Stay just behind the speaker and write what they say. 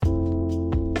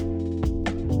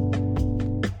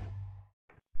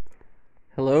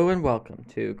Hello and welcome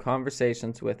to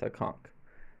Conversations with a Conch.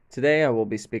 Today I will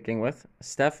be speaking with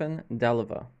Stefen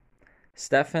Deleveaux.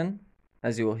 Stefen,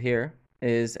 as you will hear,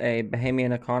 is a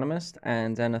Bahamian economist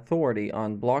and an authority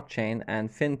on blockchain and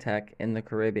fintech in the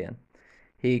Caribbean.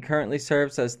 He currently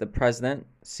serves as the president,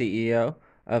 CEO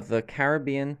of the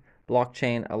Caribbean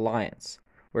Blockchain Alliance,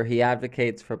 where he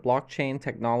advocates for blockchain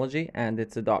technology and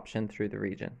its adoption through the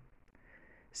region.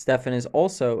 Stefen is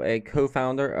also a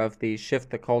co-founder of the Shift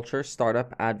the Culture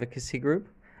startup advocacy group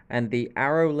and the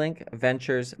ArrowLink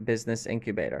Ventures Business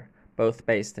Incubator, both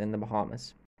based in the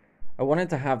Bahamas. I wanted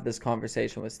to have this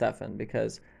conversation with Stefen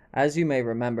because, as you may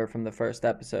remember from the first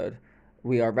episode,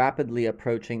 we are rapidly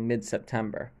approaching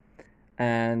mid-September,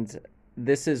 and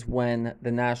this is when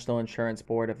the National Insurance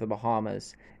Board of the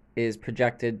Bahamas is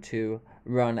projected to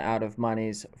run out of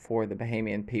monies for the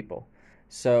Bahamian people.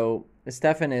 So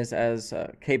Stefen is as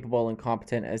capable and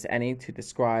competent as any to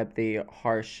describe the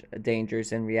harsh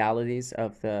dangers and realities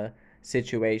of the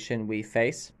situation we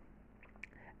face.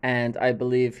 And I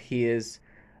believe he is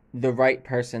the right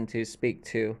person to speak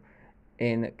to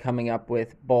in coming up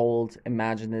with bold,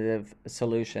 imaginative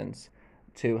solutions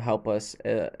to help us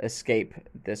escape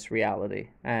this reality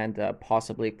and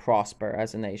possibly prosper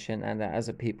as a nation and as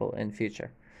a people in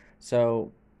future.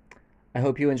 So I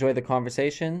hope you enjoy the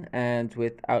conversation, and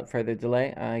without further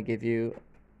delay, I give you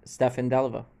Stefen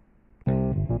Deleveaux.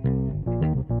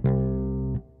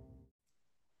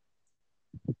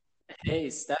 Hey,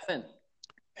 Stefen.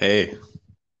 Hey,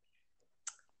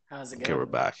 How's it okay, we're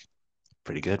going? back.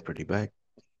 Pretty good, pretty bad.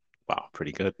 Wow,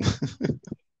 pretty good.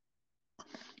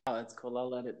 Oh, that's cool.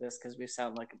 I'll edit this because we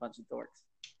sound like a bunch of dorks.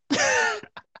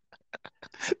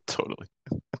 Totally.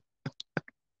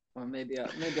 Or maybe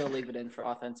I'll leave it in for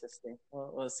authenticity.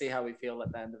 We'll see how we feel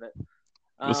at the end of it.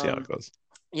 We'll see how it Um, goes.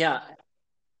 yeah,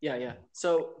 yeah.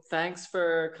 So thanks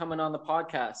for coming on the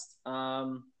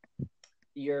podcast.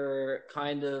 You're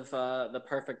kind of the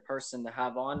perfect person to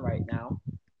have on right now.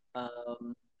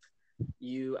 Um,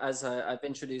 I've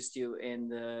introduced you in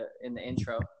the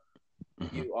intro,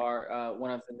 Hmm. you are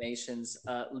one of the nation's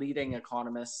leading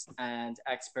economists and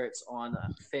experts on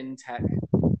fintech,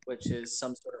 which is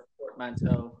some sort of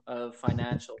portmanteau of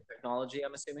financial technology,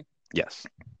 I'm assuming. Yes,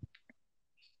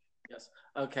 Yes.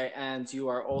 Okay. And you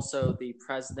are also the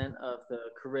president of the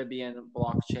Caribbean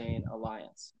Blockchain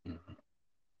Alliance. mhm,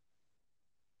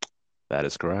 that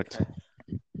is correct. Okay.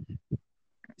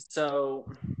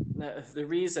 So the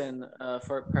reason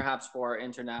for perhaps for our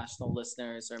international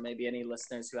listeners or maybe any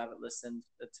listeners who haven't listened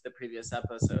to the previous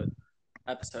episode,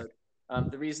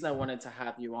 the reason I wanted to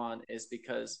have you on is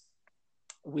because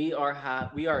we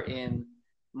are in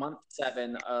month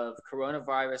 7 of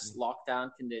coronavirus lockdown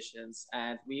conditions,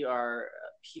 and we are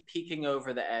peeking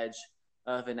over the edge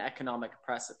of an economic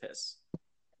precipice.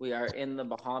 We are in the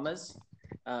Bahamas,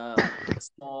 a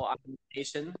small island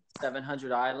nation,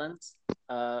 700 islands,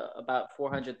 about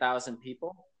 400,000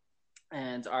 people,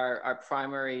 and our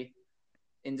primary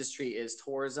industry is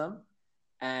tourism.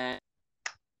 And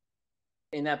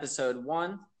in episode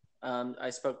 1, I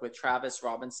spoke with Travis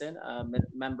Robinson, a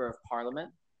member of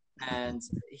Parliament, and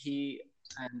he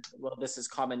and well, this is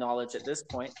common knowledge at this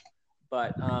point,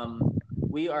 but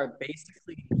we are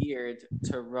basically geared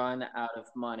to run out of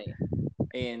money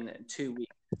in 2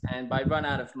 weeks. And by run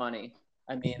out of money,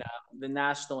 I mean the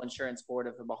National Insurance Board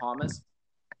of the Bahamas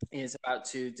is about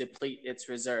to deplete its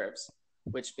reserves,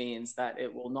 which means that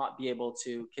it will not be able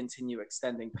to continue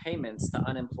extending payments to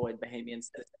unemployed Bahamian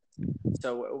citizens.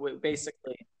 So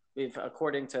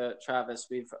according to Travis,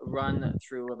 we've run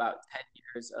through about 10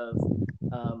 years of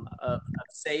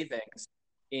savings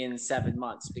in 7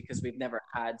 months because we've never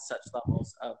had such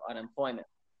levels of unemployment.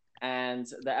 And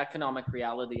the economic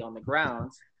reality on the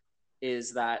ground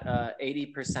is that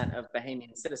 80% of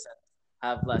Bahamian citizens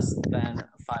have less than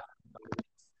 $500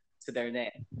 to their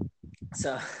name.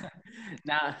 So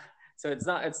now, so it's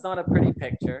not a pretty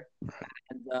picture,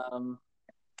 and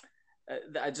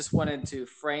I just wanted to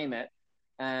frame it,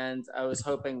 and I was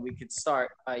hoping we could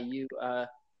start by you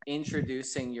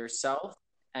introducing yourself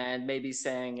and maybe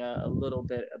saying a little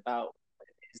bit about what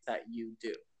it is that you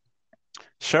do.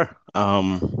 Sure.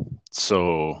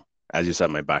 So as you said,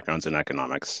 my background's in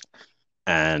economics,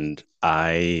 and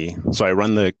I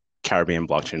run the Caribbean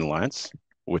Blockchain Alliance,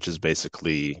 which is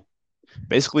basically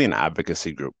an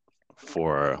advocacy group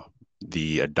for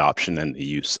the adoption and the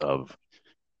use of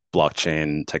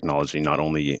blockchain technology, not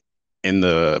only in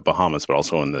the Bahamas, but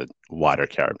also in the wider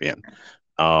Caribbean.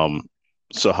 Um,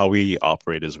 so how we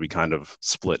operate is we kind of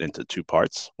split into two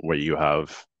parts where you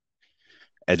have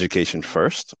education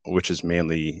first, which is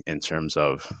mainly in terms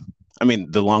of, I mean,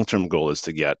 the long-term goal is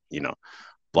to get,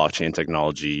 blockchain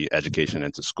technology education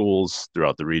into schools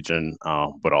throughout the region,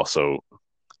 but also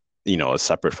a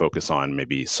separate focus on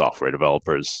maybe software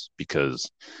developers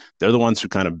because they're the ones who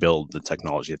kind of build the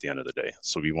technology at the end of the day.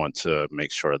 So we want to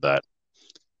make sure that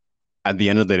at the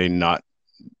end of the day, not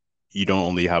you don't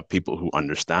only have people who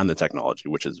understand the technology,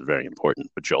 which is very important,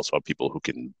 but you also have people who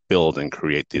can build and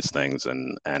create these things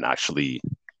and actually,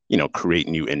 create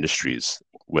new industries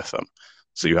with them.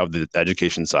 So you have the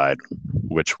education side,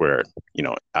 which we're,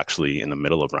 actually in the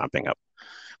middle of ramping up.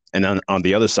 And then on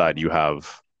the other side, you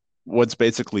have what's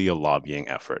basically a lobbying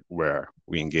effort where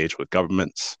we engage with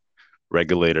governments,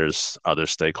 regulators, other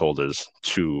stakeholders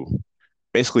to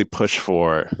basically push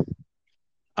for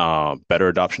better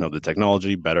adoption of the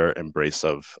technology, better embrace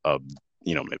of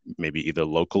maybe either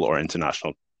local or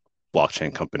international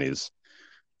blockchain companies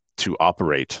to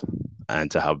operate and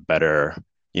to have better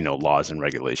laws and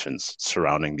regulations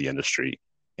surrounding the industry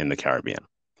in the Caribbean.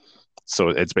 So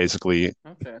it's basically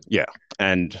Okay. yeah,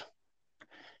 and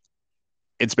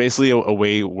it's basically a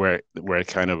way where it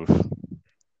kind of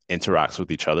interacts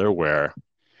with each other where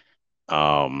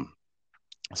um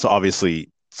so obviously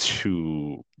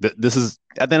this is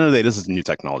at the end of the day this is new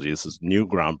technology, this is new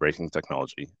groundbreaking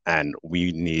technology, and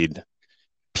we need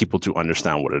people to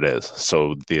understand what it is.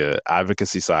 So the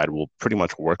advocacy side will pretty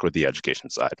much work with the education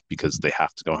side because they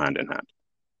have to go hand in hand.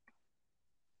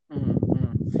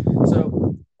 Mm-hmm.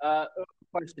 So,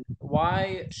 question: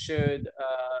 why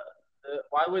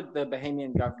would the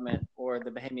Bahamian government or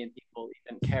the Bahamian people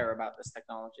even care about this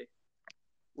technology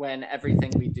when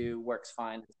everything we do works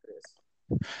fine as it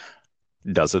is?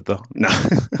 Does it though? No.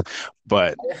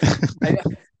 But I,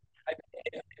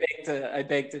 I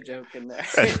beg to joke in there.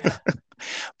 Yeah.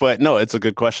 but no, it's a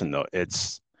good question though.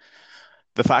 It's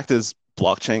the fact is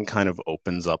blockchain kind of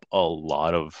opens up a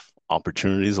lot of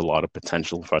opportunities, a lot of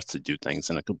potential for us to do things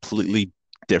in a completely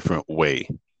different way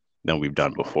than we've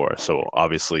done before. So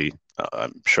obviously,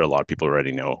 I'm sure a lot of people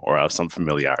already know or have some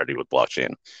familiarity with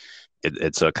blockchain.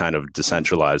 It's a kind of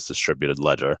decentralized distributed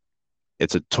ledger.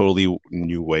 It's a totally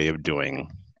new way of doing,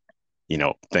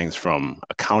 things from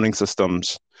accounting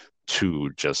systems to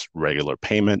just regular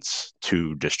payments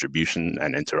to distribution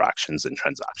and interactions and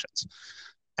transactions.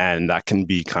 And that can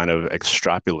be kind of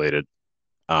extrapolated.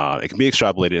 It can be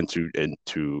extrapolated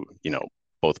into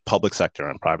both public sector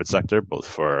and private sector, both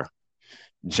for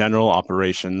general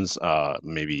operations,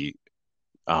 maybe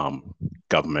um,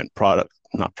 government product,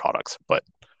 not products, but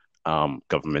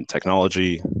government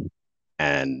technology,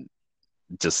 and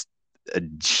just a,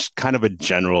 kind of a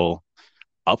general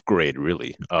upgrade,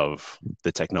 really, of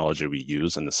the technology we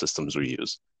use and the systems we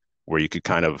use, where you could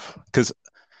kind of, because,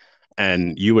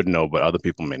 and you would know, but other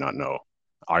people may not know,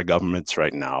 our governments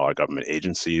right now, our government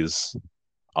agencies,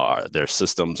 their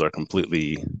systems are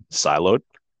completely siloed.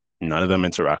 None of them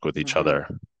interact with each Mm-hmm. other.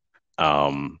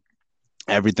 Um,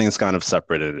 Everything's kind of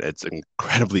separated. It's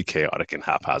incredibly chaotic and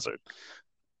haphazard.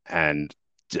 And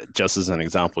just as an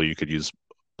example, you could use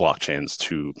blockchains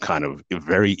to kind of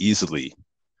very easily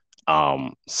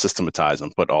systematize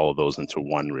and put all of those into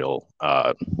one real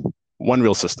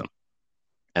system.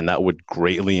 And that would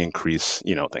greatly increase,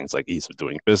 things like ease of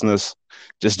doing business,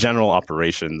 just general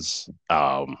operations.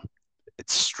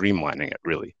 It's streamlining it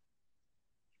really.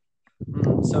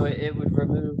 So it would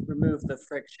remove the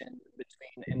friction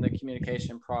between in the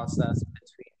communication process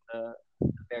between the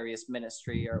various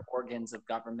ministry or organs of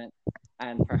government,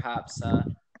 and perhaps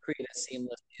create a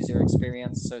seamless user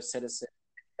experience so citizens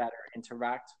better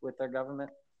interact with their government.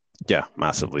 Yeah,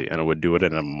 massively. And it would do it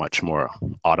in a much more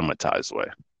automatized way,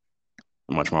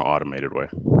 a much more automated way.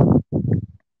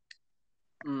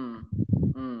 Mm,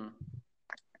 mm.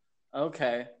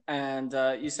 Okay. And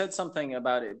you said something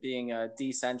about it being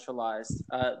decentralized.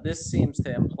 This seems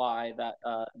to imply that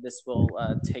this will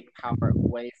take power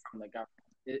away from the government.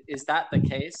 Is that the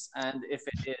case? And if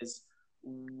it is,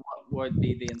 what would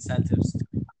be the incentives to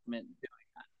the government doing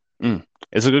Mm.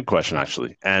 It's a good question,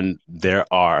 actually. And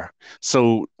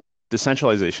so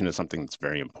decentralization is something that's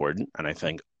very important. And I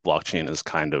think blockchain has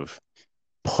kind of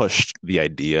pushed the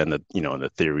idea and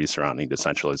the theory surrounding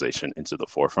decentralization into the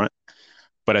forefront.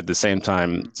 But at the same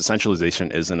time, that?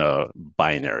 decentralization isn't a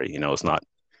binary. It's not,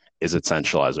 is it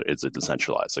centralized or is it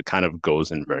decentralized? It kind of goes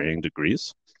in Mm-hmm. varying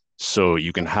degrees. So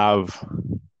you can have,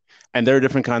 and there are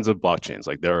different kinds of blockchains.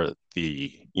 Like there are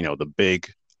the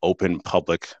big open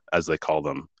public, as they call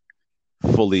them,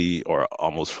 fully or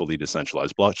almost fully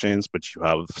decentralized blockchains, but you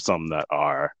have some that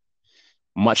are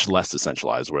much less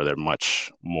decentralized, where they're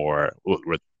much more what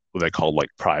they call like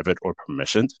private or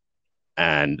permissioned,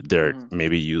 and they're Mm-hmm.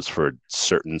 maybe used for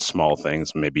certain small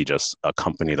things, maybe just a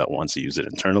company that wants to use it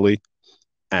internally.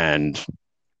 And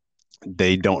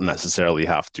they don't necessarily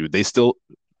have to. They still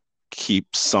keep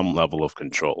some level of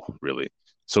control, really.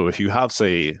 So if you have,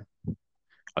 say,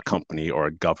 a company or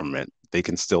a government, they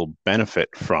can still benefit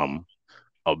from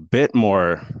a bit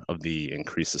more of the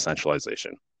increased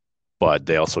decentralization, but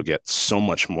they also get so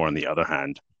much more on the other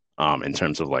hand, in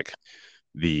terms of like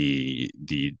the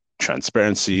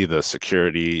transparency, the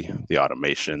security, the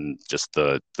automation, just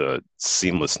the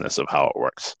seamlessness of how it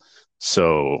works.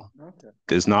 So Okay.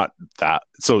 there's not that.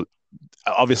 So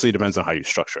obviously it depends on how you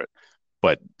structure it,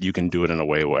 but you can do it in a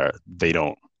way where they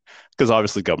don't, because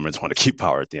obviously governments want to keep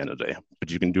power at the end of the day,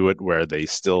 but you can do it where they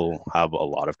still have a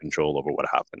lot of control over what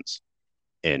happens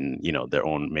in, their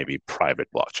own maybe private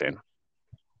blockchain.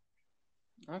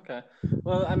 Okay.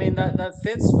 Well, I mean that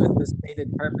fits with the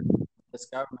stated purpose of this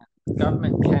government. This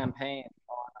government campaign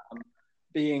on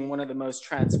being one of the most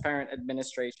transparent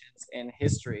administrations in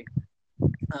history.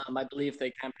 I believe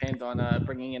they campaigned on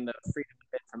bringing in the Freedom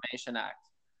of Information Act.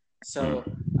 So,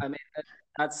 Mm. I mean,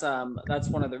 that's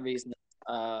one of the reasons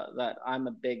that I'm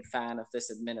a big fan of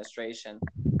this administration.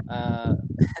 Uh,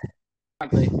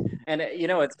 Frankly, and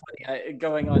it's funny.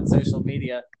 Going on social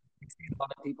media, I see a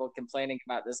lot of people complaining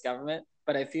about this government,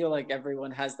 but I feel like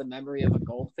everyone has the memory of a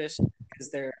goldfish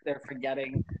because they're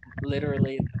forgetting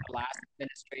literally that the last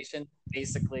administration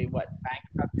basically what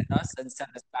bankrupted us and sent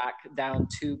us back down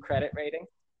to credit rating.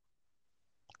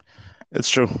 It's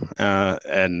true.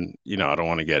 And I don't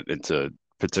want to get into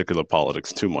particular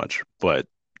politics too much, but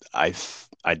I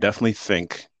definitely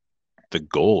think the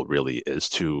goal really is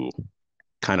to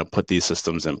kind of put these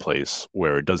systems in place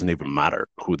where it doesn't even matter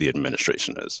who the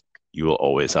administration is. You will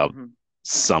always have Mm-hmm.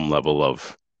 some level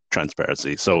of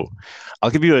transparency. So I'll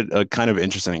give you a kind of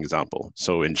interesting example.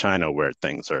 So in China, where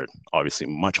things are obviously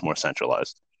much more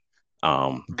centralized,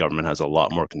 Mm-hmm. government has a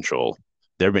lot more control.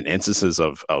 There have been instances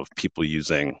of people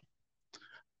using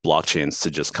blockchains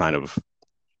to just kind of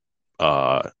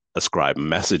ascribe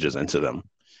messages into them.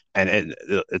 And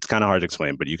it's kind of hard to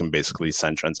explain, but you can basically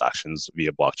send transactions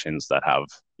via blockchains that have,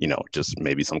 just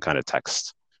maybe some kind of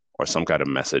text or some kind of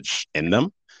message in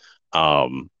them.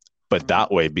 Um, but Mm-hmm. that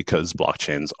way, because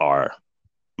blockchains are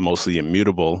mostly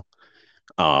immutable,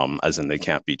 as in they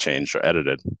can't be changed or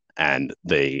edited, and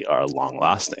they are long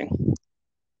lasting,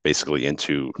 basically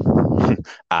into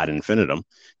ad infinitum.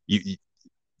 You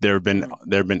there have been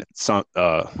Mm-hmm. some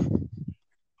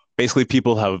basically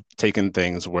people have taken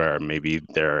things where maybe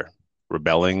they're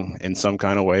rebelling in some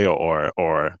kind of way,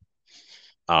 or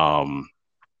um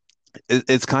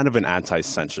it's kind of an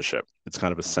anti-censorship. It's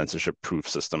kind of a censorship proof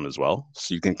system as well,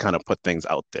 so you can kind of put things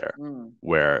out there Mm-hmm.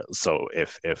 where, so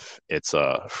if it's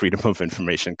a freedom of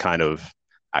information kind of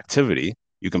activity,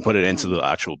 you can put it into Mm-hmm. the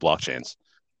actual blockchains,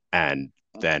 and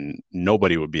then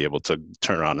nobody would be able to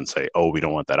turn around and say, oh, we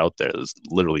don't want that out there. There's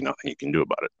literally nothing you can do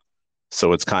about it.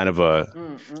 So it's kind of I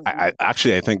Mm-hmm.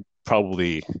 actually, I think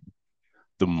probably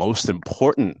the most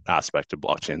important aspect of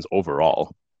blockchains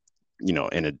overall,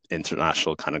 in an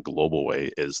international kind of global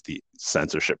way, is the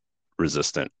censorship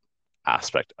resistant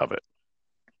aspect of it.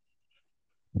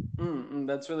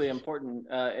 That's really important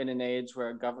in an age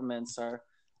where governments are,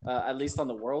 at least on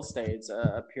the world stage,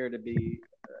 appear to be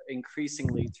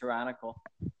increasingly tyrannical.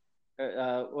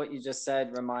 What you just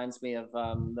said reminds me of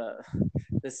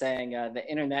the saying, "The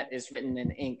internet is written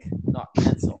in ink, not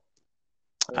pencil."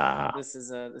 So Uh,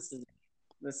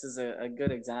 this is a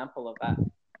good example of that.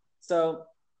 So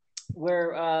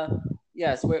we're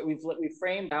yes, we've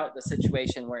framed out the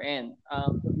situation we're in.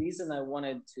 The reason I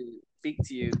wanted to speak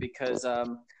to you because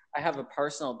I have a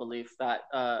personal belief that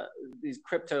these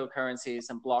cryptocurrencies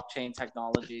and blockchain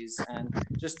technologies and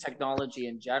just technology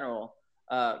in general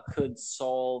could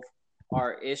solve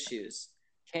our issues.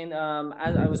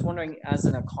 As I was wondering, as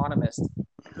an economist,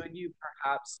 could you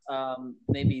perhaps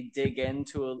maybe dig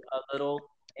into a little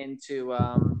into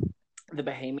the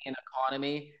Bahamian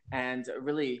economy and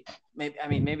really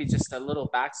maybe just a little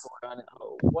backstory on it.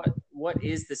 What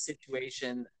is the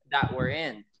situation that we're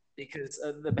in? Because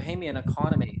the Bahamian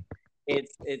economy,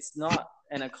 it's not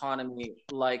an economy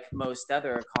like most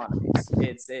other economies.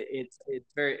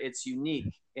 It's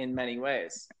unique in many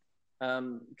ways.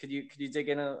 Could you dig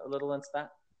in a little into that?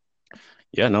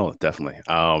 yeah, no, definitely.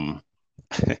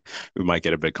 We might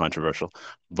get a bit controversial,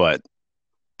 but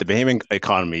the Bahamian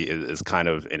economy is kind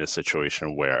of in a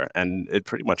situation where, and it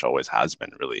pretty much always has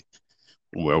been really,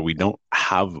 where we don't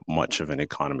have much of an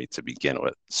economy to begin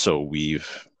with. So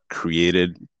we've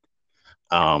created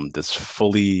this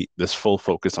full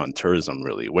focus on tourism,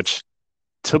 really, which,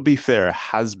 to be fair,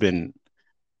 has been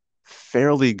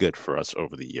fairly good for us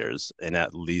over the years in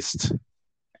at least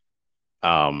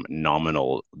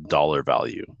nominal dollar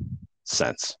value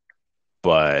sense.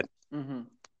 But Mm-hmm.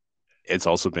 it's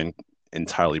also been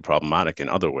entirely problematic in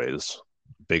other ways.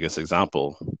 Biggest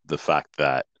example, the fact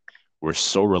that we're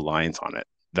so reliant on it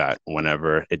that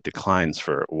whenever it declines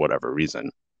for whatever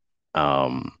reason,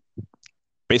 um,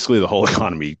 basically the whole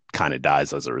economy kind of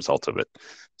dies as a result of it.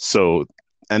 So,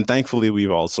 and thankfully,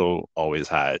 we've also always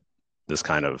had this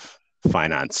kind of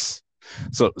finance.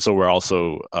 So we're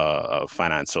also a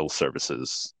financial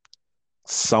services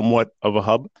somewhat of a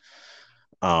hub.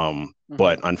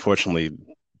 But Mm-hmm. unfortunately,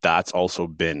 that's also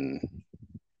been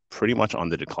pretty much on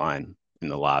the decline in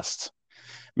the last,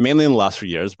 mainly in the last few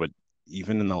years, but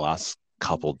even in the last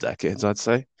couple decades, I'd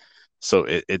say. So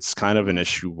it's kind of an Mm.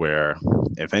 issue where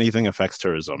if anything affects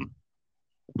tourism,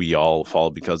 we all fall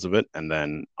because of it. And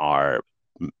then our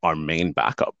main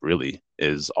backup really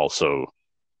is also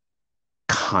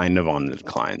kind of on the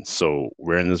decline. So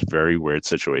we're in this very weird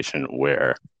situation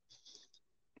where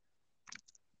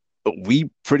we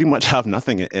pretty much have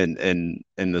nothing in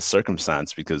this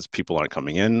circumstance because people aren't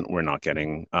coming in. We're not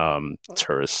getting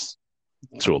tourists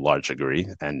to a large degree,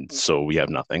 and so we have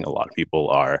nothing. A lot of people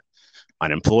are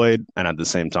unemployed, and at the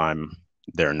same time,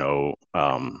 there are no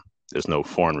there's no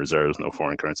foreign reserves, no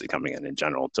foreign currency coming in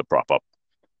general to prop up,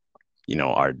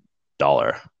 our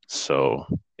dollar. So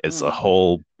it's a Mm.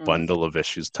 whole Mm. bundle of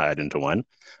issues tied into one,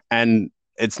 and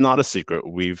it's not a secret.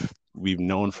 We've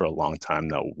known for a long time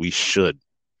that we should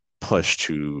push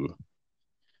to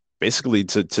basically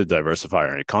to diversify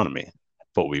our economy,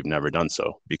 but we've never done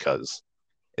so because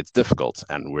it's difficult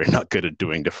and we're not good at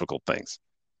doing difficult things.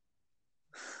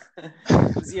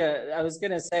 Yeah, I was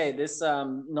gonna say this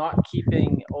not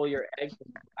keeping all your eggs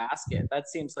in the basket. That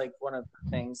seems like one of the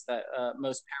things that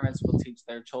most parents will teach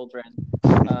their children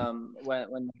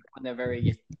when they're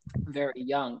very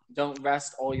young. Don't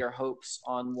rest all your hopes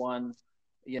on one,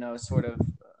 sort of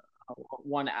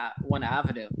one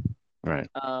avenue. Right.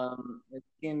 It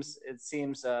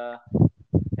seems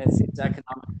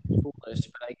economically foolish,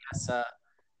 but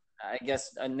I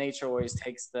guess nature always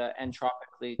takes the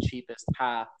entropically cheapest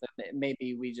path. And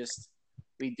maybe we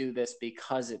do this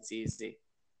because it's easy.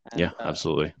 And Yeah,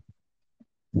 absolutely.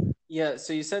 yeah,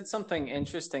 so you said something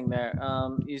interesting there.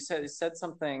 You said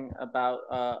something about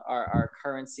our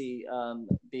currency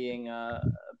being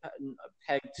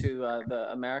pegged to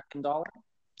the American dollar.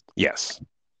 Yes.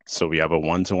 So we have a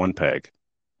one-to-one peg.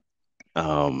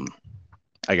 Um,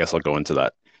 I guess I'll go into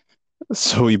that.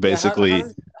 So we Yeah, basically, how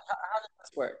does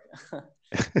this work?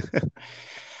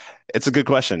 it's a good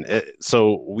question.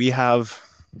 So we have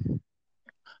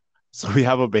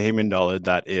a Bahamian dollar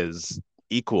that is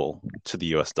equal to the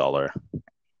US dollar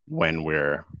when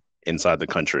we're inside the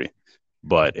country,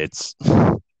 but it's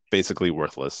basically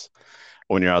worthless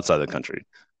when you're outside the country.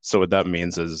 So what that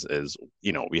means is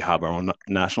we have our own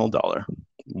national dollar.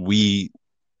 We,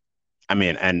 I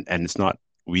mean, and it's not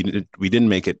we didn't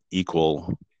make it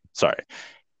equal. Sorry,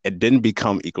 it didn't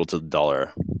become equal to the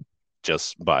dollar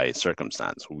just by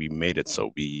circumstance. We made it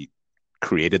so we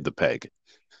created the peg,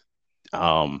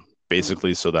 Mm.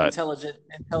 basically so that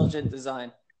Intelligent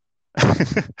design.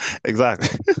 exactly.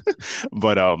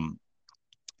 But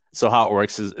so how it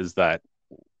works is that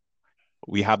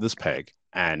we have this peg,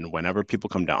 and whenever people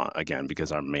come down again,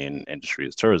 because our main industry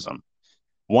is tourism,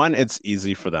 one, it's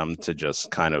easy for them to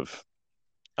just kind of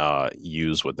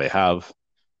use what they have,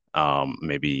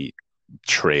 maybe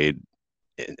trade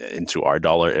into our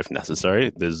dollar if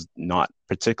necessary. There's not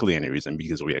particularly any reason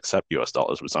because we accept US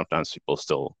dollars, but sometimes people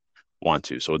still want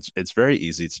to. So it's very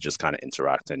easy to just kind of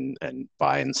interact and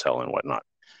buy and sell and whatnot.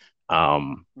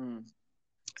 Um, Mm.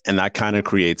 and that kind of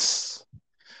creates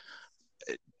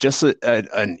just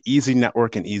an easy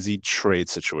network and easy trade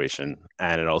situation.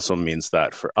 And it also means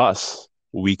that for us,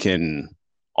 we can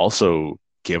also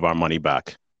give our money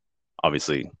back,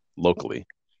 obviously locally,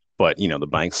 but the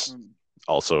banks Mm.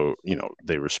 also,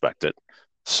 they respect it.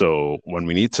 So when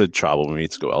we need to travel, when we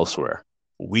need to go elsewhere,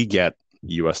 we get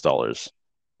US dollars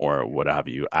or what have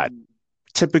you at Mm.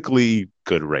 typically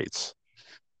good rates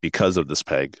because of this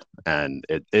peg. And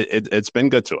it's been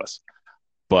good to us.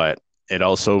 But it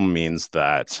also means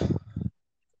that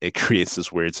it creates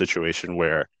this weird situation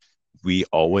where we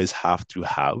always have to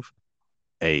have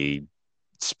a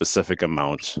specific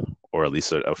amount or at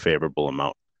least a favorable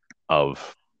amount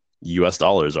of US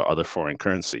dollars or other foreign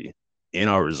currency in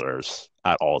our reserves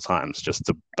at all times just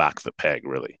to back the peg,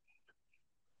 really.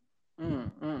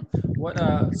 Mm, mm. What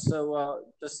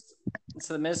just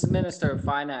so the Minister of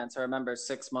Finance, I remember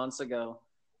 6 months ago,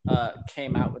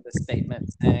 came out with a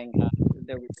statement saying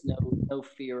there was no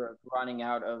fear of running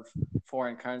out of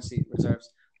foreign currency reserves.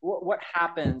 What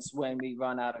happens when we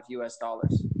run out of US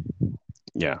dollars?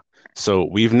 Yeah. So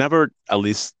we've never, at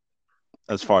least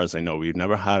as far as I know, we've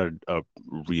never had a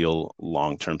real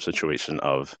long-term situation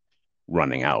of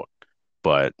running out.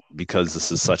 But because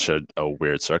this is such a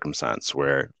weird circumstance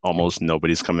where almost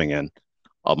nobody's coming in,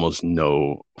 almost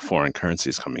no foreign currency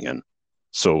is coming in.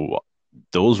 So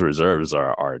those reserves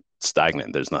are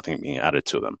stagnant. There's nothing being added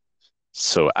to them.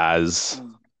 So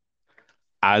Mm.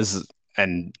 as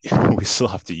and we still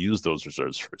have to use those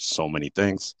reserves for so many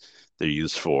things. They're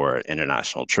used for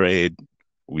international trade.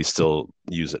 We still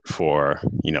use it for,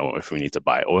 if we need to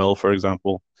buy oil, for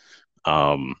example.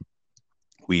 Um,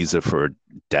 we use it for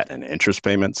debt and interest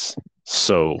payments.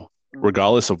 So Mm.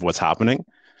 regardless of what's happening,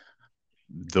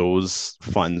 those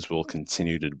funds will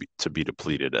continue to be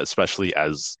depleted, especially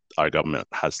as our government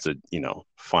has to,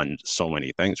 fund so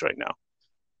many things right now.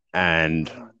 And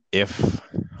Mm. if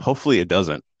hopefully it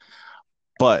doesn't,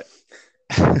 but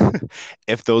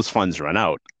if those funds run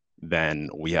out, then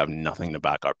we have nothing to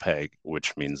back our peg,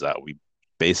 which means that we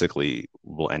basically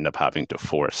will end up having to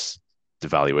force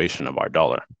devaluation of our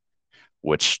dollar,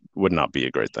 which would not be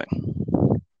a great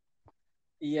thing.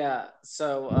 Yeah,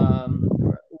 so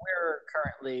we're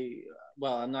currently,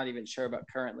 well, I'm not even sure about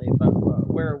currently, but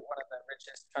we're one of the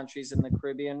richest countries in the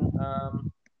Caribbean,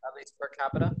 at least per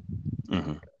capita.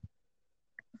 Hmm.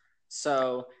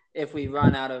 So if we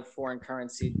run out of foreign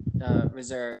currency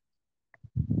reserve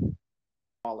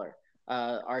dollar,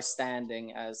 our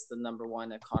standing as the number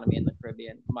one economy in the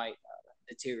Caribbean might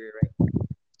deteriorate.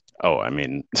 Oh, I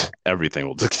mean, everything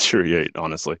will deteriorate,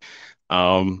 honestly.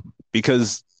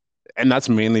 Because, and that's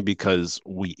mainly because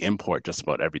we import just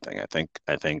about everything. I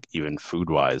think even food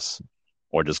wise,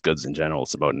 or just goods in general,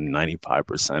 it's about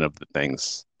 95% of the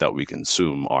things that we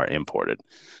consume are imported.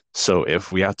 So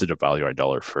if we have to devalue our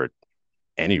dollar for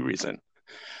any reason,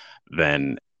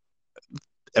 then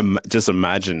just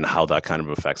imagine how that kind of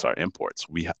affects our imports.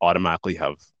 We automatically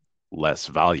have less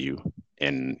value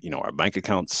in, our bank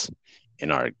accounts,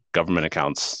 in our government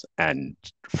accounts, and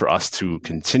for us to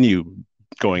continue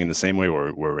going in the same way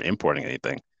where we're importing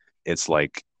anything, it's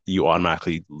like you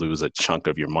automatically lose a chunk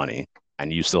of your money,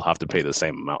 and you still have to pay the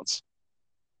same amounts.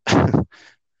 Mm,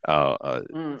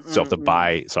 Still have mm, to mm.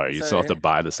 buy, sorry, you still have So to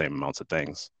buy the same amounts of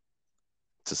things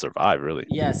to survive, really.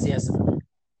 yes, yes,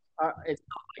 it's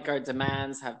not like our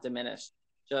demands have diminished,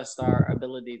 just our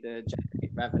ability to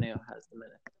generate revenue has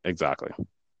diminished. Exactly.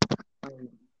 Mm.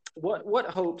 What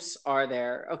hopes are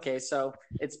there? Okay, so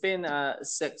it's been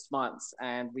 6 months,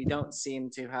 and we don't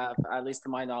seem to have, at least to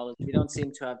my knowledge, we don't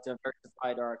seem to have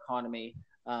diversified our economy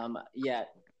yet.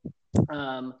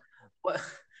 Um, what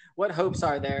what hopes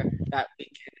are there that we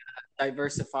can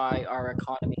diversify our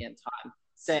economy in time?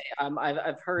 Say,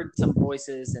 I've heard some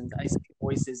voices, and I see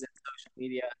voices in social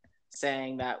media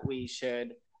saying that we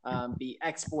should be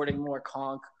exporting more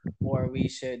conch, or we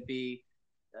should be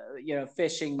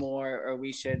fishing more, or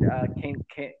we should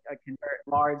convert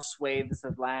large swathes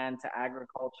of land to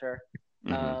agriculture.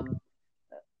 Hmm. Um,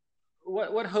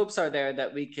 what hopes are there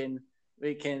that we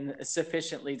can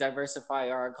sufficiently diversify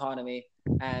our economy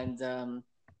and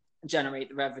generate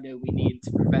the revenue we need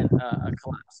to prevent a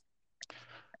collapse?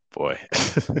 Boy,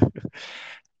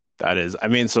 that is, I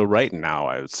mean, so right now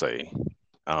I would say,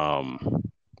 um,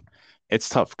 it's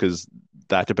tough because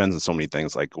that depends on so many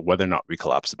things. Like whether or not we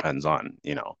collapse depends on,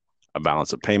 a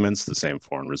balance of payments, the same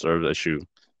foreign reserve issue,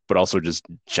 but also just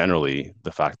generally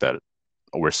the fact that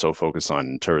we're so focused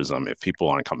on tourism. If people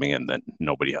aren't coming in, then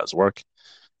nobody has work.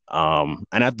 And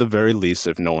at the very least,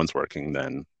 if no one's working,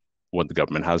 then what the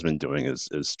government has been doing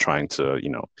is trying to,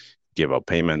 give out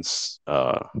payments,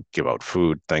 give out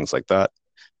food, things like that.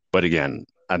 But again,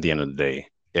 at the end of the day,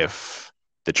 if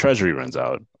the treasury runs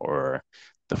out or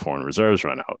the foreign reserves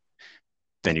run out,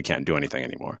 then you can't do anything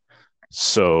anymore.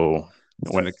 So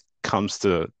when it comes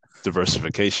to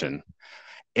diversification,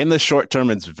 in the short term,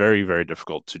 it's very, very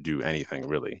difficult to do anything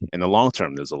really. In the long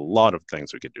term, there's a lot of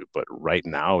things we could do, but right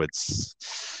now it's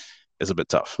a bit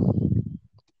tough,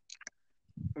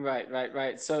 Right, right,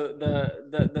 right. So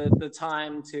the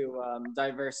time to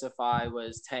diversify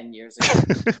was 10 years ago,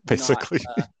 not basically.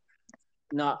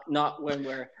 not when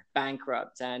we're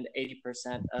bankrupt and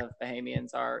 80% of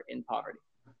Bahamians are in poverty.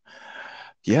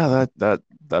 Yeah, that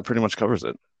pretty much covers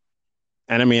it.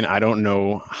 And I mean, I don't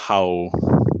know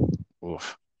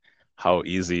oof, how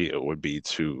easy it would be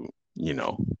to,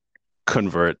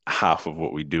 convert half of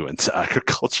what we do into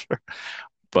agriculture,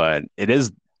 but it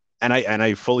is, and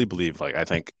I fully believe, like I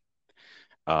think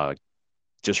uh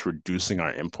just reducing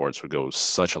our imports would go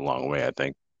such a long way. I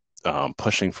think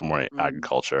pushing for more Mm.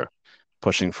 agriculture,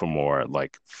 pushing for more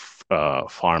like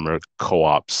farmer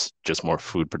co-ops, just more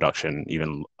food production,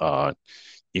 even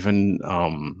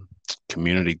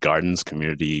community gardens,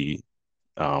 community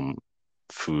um,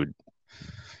 food.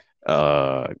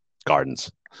 uh,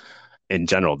 gardens. In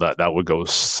general, that would go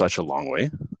such a long way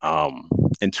um,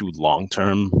 into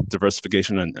long-term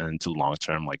diversification and into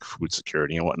long-term like food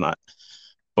security and whatnot.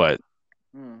 But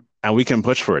Mm, and we can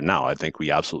push for it now. I think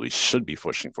we absolutely should be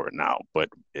pushing for it now, but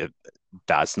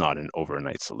that's not an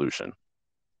overnight solution.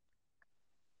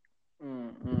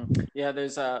 Yeah,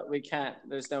 we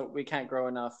can't grow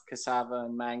enough cassava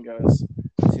and mangoes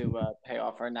to pay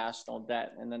off our national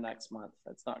debt in the next month.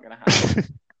 That's not going to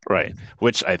happen. Right.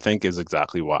 Which I think is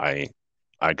exactly why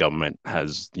our government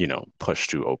has,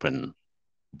 pushed to open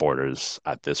borders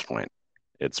at this point.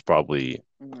 It's probably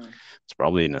Mm, it's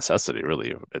probably a necessity,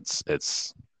 really.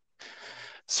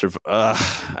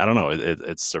 I don't know.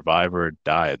 It's survive or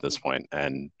die at this point,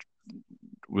 and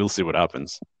we'll see what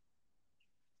happens.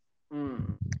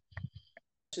 mm.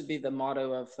 Should be the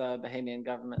motto of the Bahamian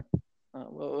government.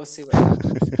 We'll see what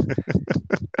happens.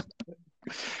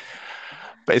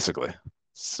 Basically.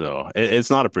 So it's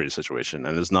not a pretty situation,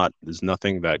 and there's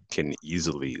nothing that can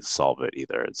easily solve it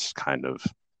either. It's kind of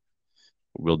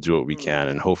we'll do what we Mm, can,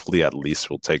 and hopefully at least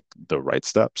we'll take the right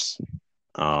steps.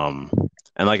 Um,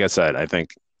 and like I said, I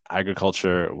think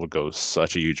agriculture will go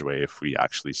such a huge way if we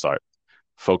actually start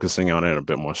focusing on it a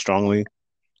bit more strongly.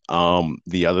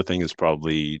 The other thing is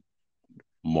probably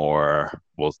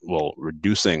well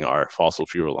reducing our fossil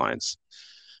fuel reliance,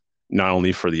 not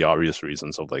only for the obvious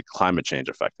reasons of like climate change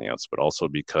affecting us, but also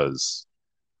because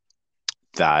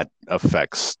that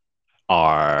affects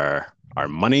our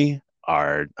money,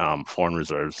 our foreign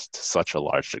reserves to such a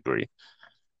large degree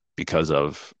because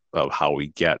of how we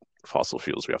get fossil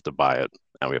fuels. We have to buy it,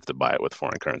 and we have to buy it with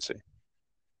foreign currency.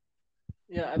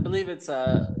 yeah, I believe it's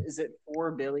is it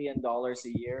 $4 billion a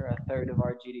year, a third of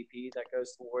our GDP that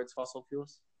goes towards fossil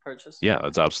fuels purchase? Yeah,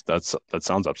 that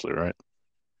sounds absolutely right.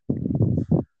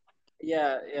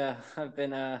 Yeah. I've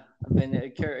been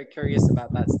curious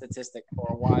about that statistic for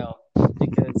a while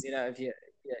because if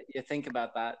you think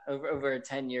about that over a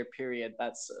 10-year period,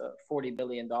 that's $40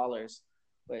 billion,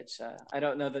 which I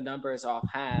don't know the numbers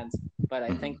offhand, but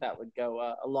I think Mhm. that would go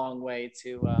a long way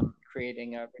to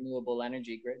creating a renewable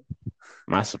energy grid.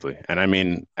 Massively. And I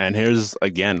mean, and here's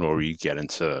again where we get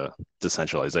into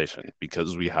decentralization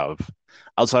because we have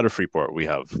outside of Freeport, we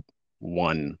have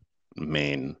one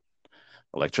main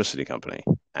electricity company.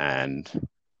 And,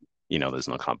 there's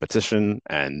no competition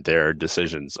and their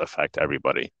decisions affect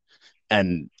everybody.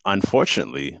 And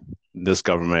unfortunately, this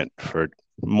government, for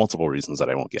multiple reasons that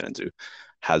I won't get into,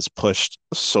 has pushed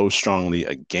so strongly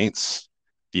against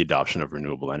the adoption of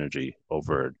renewable energy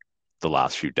over the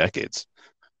last few decades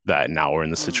that now we're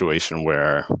in the Mm, situation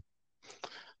where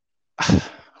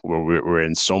we're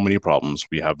in so many problems.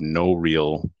 We have no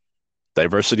real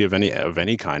diversity of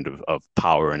any kind of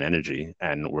power and energy,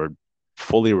 and we're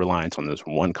fully reliant on this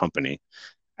one company.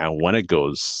 And when it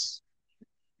goes,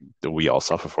 we all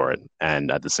suffer for it. And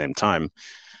at the same time,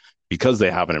 because they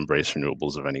haven't embraced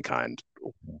renewables of any kind,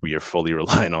 we are fully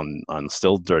reliant on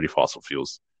still dirty fossil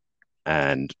fuels.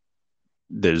 And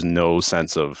there's no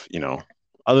sense of,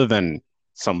 other than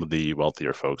some of the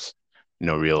wealthier folks,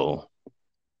 no real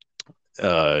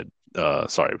uh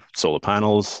sorry, solar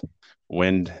panels,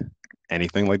 wind,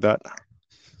 anything like that.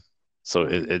 So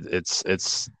mm.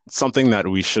 it's something that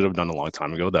we should have done a long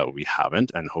time ago that we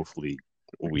haven't, and hopefully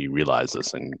we realize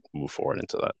this and move forward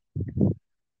into that.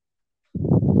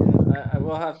 Yeah, I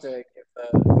will have to give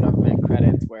the government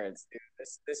credit where it's due.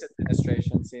 This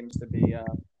administration seems to be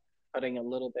putting a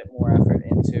little bit more effort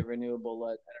into renewable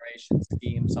generation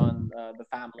schemes on the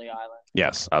Family Island.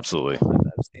 Yes, absolutely.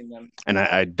 I've seen them. And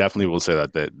I definitely will say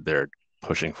that they're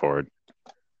pushing forward,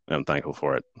 and I'm thankful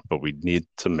for it. But we need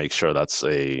to make sure that's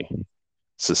a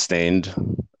sustained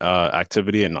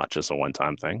activity and not just a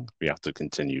one-time thing. We have to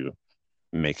continue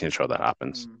making sure that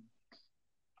happens. Mm.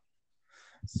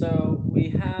 So we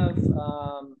have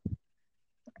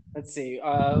let's see.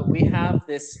 We have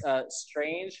this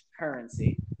strange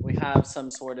currency. We have some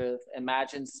sort of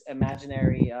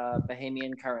imaginary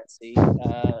Bahamian currency,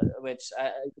 which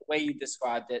the way you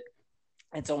described it,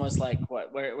 it's almost like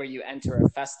where you enter a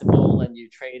festival and you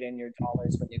trade in your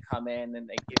dollars when you come in, and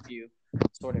they give you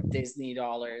sort of Disney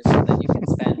dollars, and then you can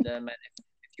spend them. And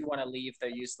if you want to leave, they're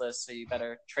useless, so you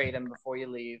better trade them before you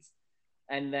leave.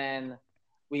 And then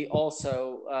we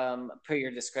also, per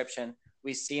your description,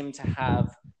 we seem to have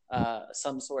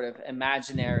some sort of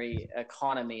imaginary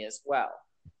economy as well,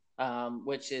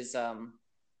 which is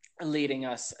leading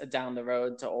us down the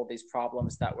road to all these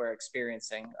problems that we're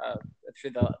experiencing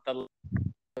through the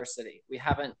diversity.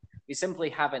 We simply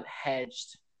haven't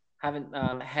hedged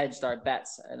our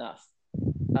bets enough.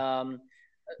 Um,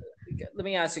 Let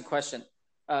me ask you a question.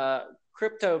 Uh,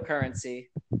 Cryptocurrency.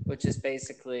 which is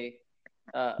basically,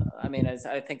 I mean, as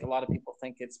I think a lot of people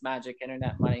think it's magic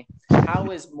internet money.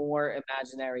 How is more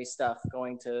imaginary stuff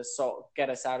going to get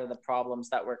us out of the problems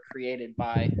that were created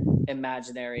by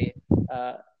imaginary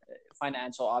uh,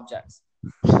 financial objects?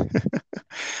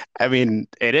 I mean,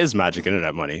 it is magic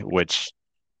internet money, which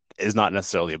is not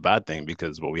necessarily a bad thing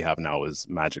because what we have now is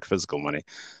magic physical money.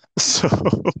 So,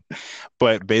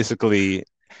 but basically,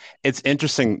 it's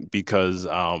interesting because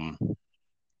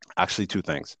actually two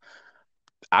things.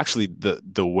 Actually,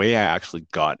 the way I actually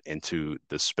got into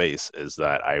the space is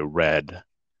that I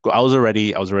was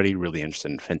already really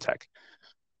interested in fintech,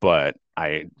 but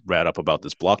I read up about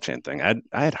this blockchain thing. I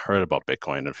had heard about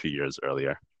Bitcoin a few years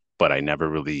earlier, but I never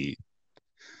really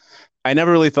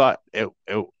thought it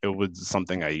was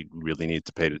something I really need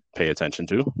to pay attention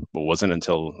to. But it wasn't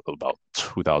until about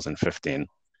 2015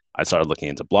 I started looking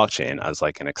into blockchain as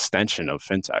like an extension of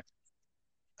fintech,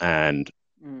 and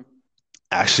Mm.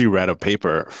 actually read a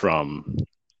paper from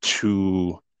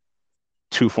two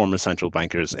two former central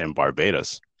bankers in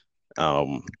Barbados,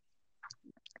 um,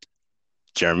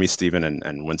 Jeremy Steven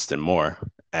and Winston Moore,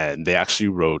 and they actually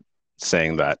wrote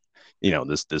saying that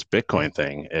this Bitcoin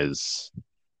thing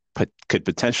could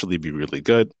potentially be really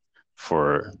good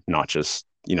for not just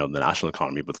the national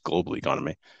economy but the global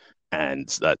economy, and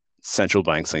that central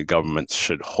banks and governments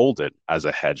should hold it as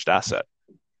a hedged asset.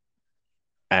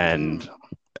 And Mm.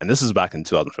 and this is back in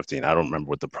 2015. I don't remember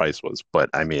what the price was, but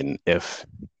I mean, if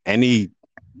any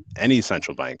any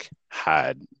central bank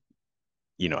had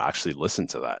actually listened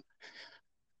to that,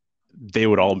 they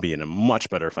would all Mm. be in a much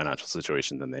better financial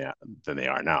situation than they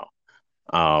are now.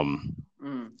 Um,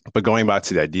 Mm. but going back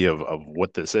to the idea of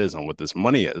what this is and what this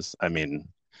money is, I mean,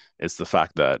 it's the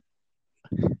fact that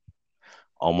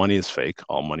all money is fake,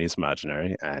 all money is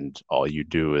imaginary, and all you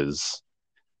do is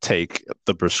take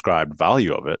the prescribed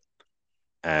value of it,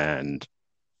 and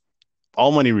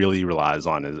all money really relies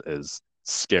on is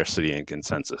scarcity and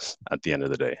consensus at the end of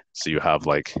the day. So you have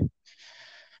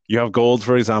gold,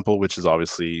 for example, which is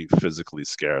obviously physically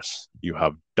scarce. You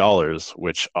have dollars,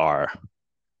 which are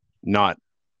not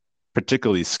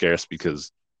particularly scarce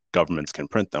because governments can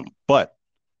print them, but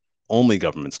only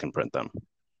governments can print them.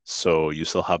 So you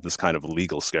still have this kind of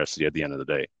legal scarcity at the end of the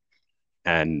day.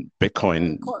 And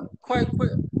Bitcoin, Quite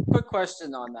quick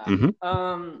question on that.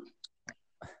 mhm,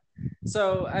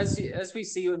 So as we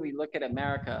see when we look at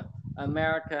America,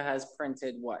 America has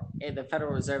printed what? The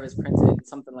Federal Reserve has printed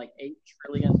something like $8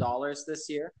 trillion this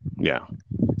year yeah,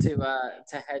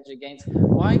 to hedge against.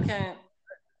 Why can't?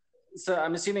 So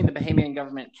I'm assuming the Bahamian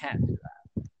government can't do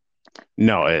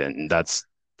no, and that's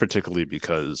particularly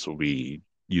because we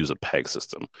use a peg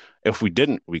system. If we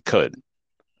didn't, we could.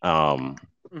 Um,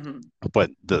 that. Mm-hmm.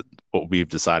 but the what we've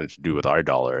decided to do with our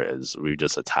dollar is we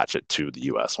just attach it to the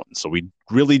US one. So we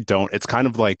really don't. It's kind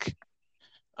of like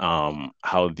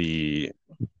how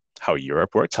how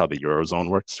Europe works, how the Eurozone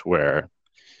works, where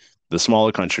the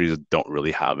smaller countries don't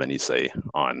really have any say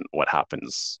on what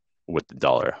happens with the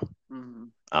dollar. Mm-hmm.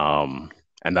 Um,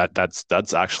 and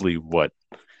that's actually what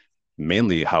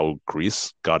mainly how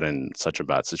Greece got in such a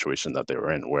bad situation that they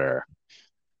were in, where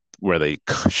they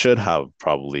should have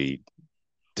probably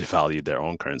devalued their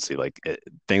own currency.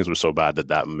 Things were so bad that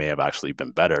that may have actually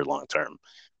been better long term.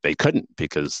 They couldn't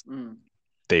because Mm.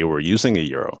 they were using a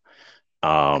euro.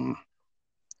 Um,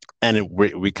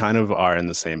 we kind of are in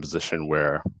the same position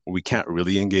where we can't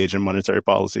really engage in monetary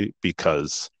policy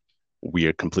because we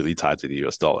are completely tied to the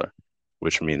US dollar,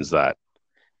 which means that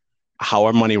how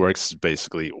our money works is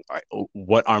basically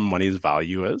what our money's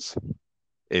value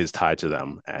is tied to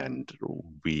them, Mm-hmm. and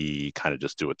we kind of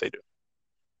just do what they do.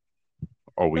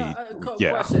 Or No,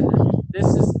 yeah, question. This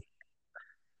is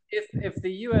if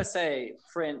the USA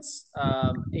prints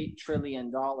 $8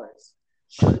 trillion,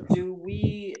 do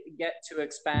we get to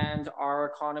expand our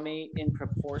economy in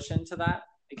proportion to that?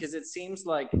 Because it seems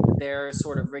like they're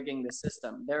sort of rigging the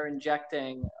system. They're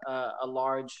injecting a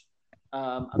large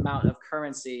amount of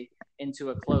currency into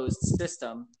a closed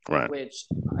system, right. which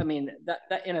I mean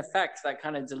that in effect that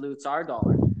kind of dilutes our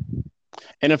dollar.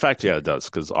 And in fact, yeah, it does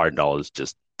because our dollar is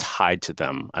just tied to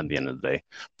them at the end of the day.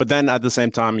 But then at the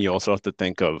same time, you also have to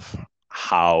think of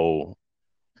how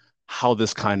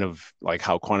this kind of like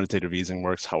how quantitative easing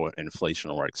works, how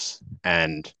inflation works.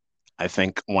 And I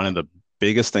think one of the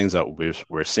biggest things that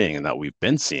we're seeing and that we've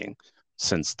been seeing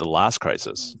since the last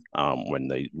crisis, Mm. when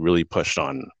they really pushed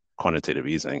on quantitative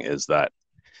easing, is that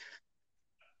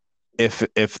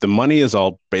if the money is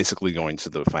all basically going to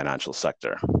the financial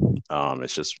sector,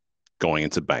 it's just going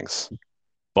into banks,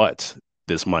 but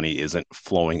this money isn't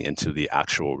flowing into the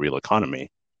actual real economy,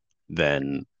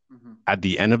 then Mm-hmm. at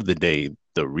the end of the day,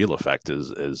 the real effect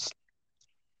is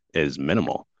is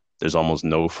minimal. There's almost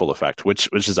no full effect, which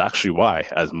is actually why,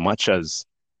 as much as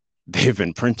they've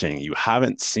been printing, you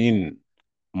haven't seen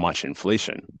much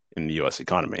inflation in the U.S.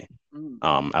 economy,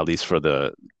 Mm. at least for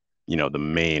the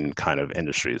main kind of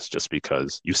industries, just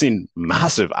because you've seen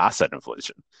massive asset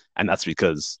inflation, and that's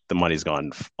because the money's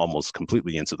gone almost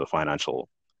completely into the financial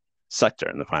sector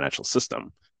and the financial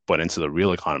system, but into the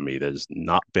real economy, there's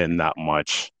not been that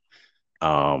much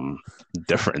um,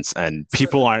 difference, and So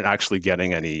people aren't actually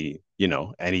getting any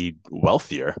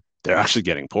wealthier. They're actually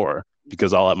getting poorer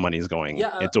because all that money is going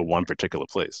yeah, into one particular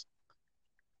place.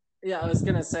 yeah, I was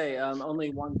gonna say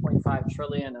only 1.5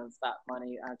 trillion of that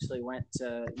money actually went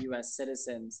to U.S.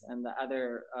 citizens, and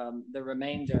the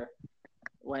remainder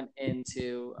went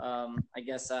into, I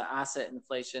guess, asset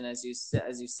inflation, as you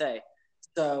say.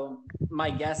 So my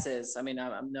guess is, I mean,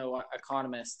 I'm no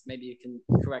economist. Maybe you can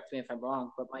correct me if I'm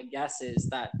wrong, but my guess is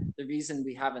that the reason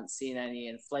we haven't seen any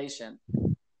inflation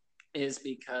is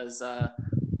because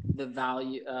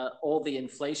all the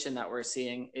inflation that we're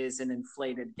seeing is an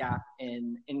inflated gap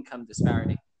in income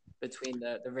disparity between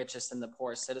the richest and the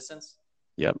poorest citizens.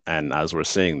 Yep. And as we're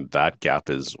seeing, that gap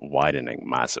is widening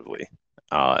massively,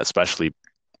 especially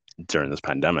during this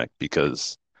pandemic,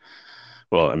 because,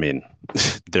 well, I mean,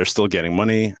 they're still getting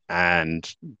money, and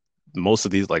most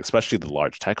of these, like especially the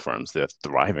large tech firms, they're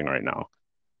thriving right now.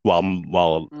 While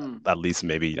Mm, at least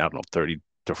maybe, I don't know, 30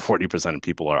 to 40% of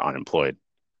people are unemployed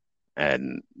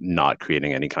and not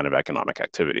creating any kind of economic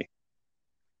activity.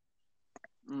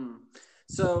 mm.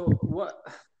 So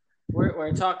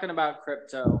we're talking about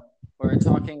crypto. We're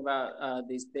talking about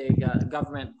these big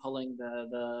government pulling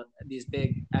the these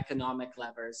big economic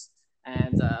levers.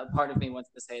 And part of me wants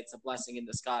to say it's a blessing in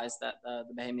disguise that the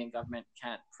Bahamian government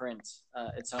can't print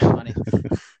its own money.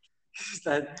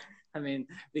 That I mean,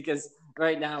 because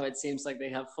right now it seems like they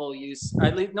have full use.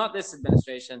 At least not this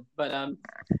administration, but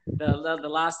the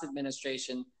last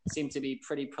administration seemed to be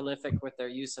pretty prolific with their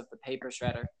use of the paper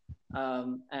shredder.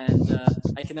 And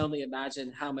I can only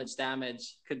imagine how much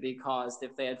damage could be caused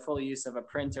if they had full use of a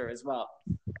printer as well.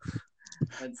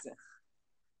 That's,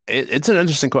 It's an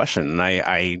interesting question, and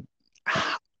I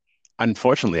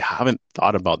unfortunately haven't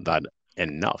thought about that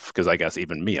enough because I guess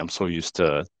even me, I'm so used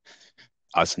to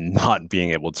us not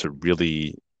being able to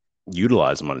really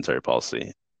utilize monetary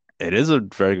policy. It is a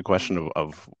very good question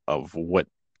of what,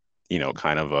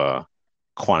 kind of a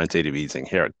quantitative easing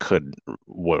here could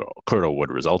or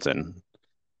would result in.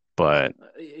 But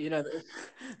you know,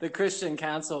 the Christian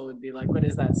Council would be like, "What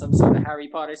is that? Some sort of Harry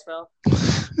Potter spell?"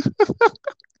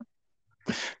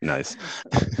 nice.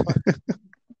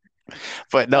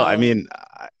 But no, I um, mean,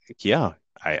 yeah,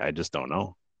 I just don't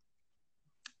know.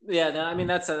 yeah, no, I mean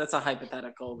that's a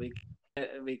hypothetical we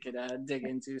could dig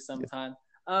into Yeah, sometime.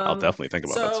 I'll Um, definitely think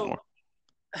about that some so more.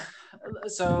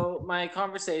 so my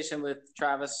conversation with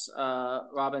Travis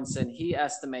Robinson, he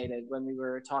estimated when we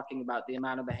were talking about the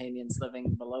amount of Bahamians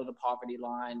living below the poverty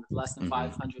line with less than Hmm.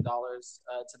 $500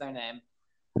 to their name.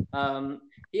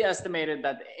 He estimated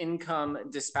that the income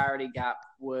disparity gap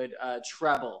would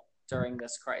treble during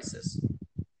this crisis,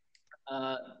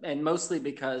 and mostly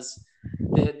because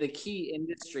the key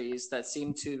industries that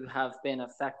seem to have been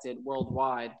affected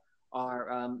worldwide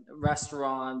are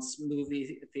restaurants,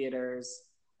 movie theaters,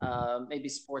 maybe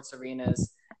sports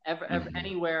arenas, Hmm.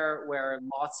 anywhere where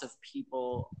lots of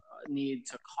people need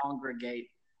to congregate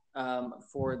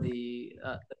for the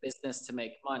business to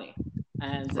make money.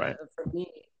 And Right.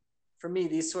 for me,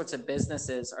 these sorts of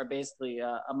businesses are basically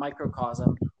a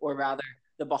microcosm, or rather,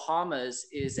 the Bahamas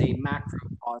is a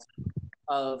macrocosm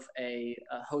of a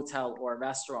hotel or a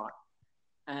restaurant.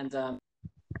 And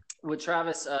what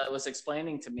Travis was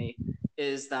explaining to me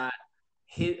is that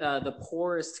the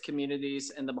poorest communities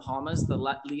in the Bahamas, the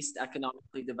least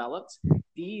economically developed,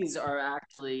 these are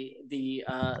actually the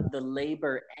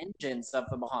labor engines of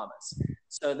the Bahamas.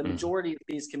 So the Mm. majority of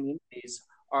these communities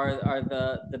are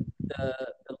the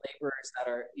laborers that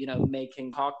are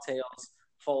making cocktails,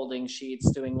 folding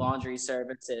sheets, doing laundry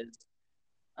services.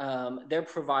 They're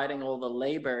providing all the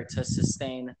labor to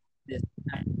sustain this.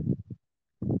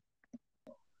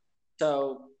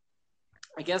 So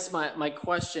I guess my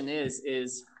question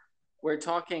is we're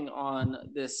talking on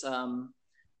this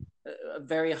a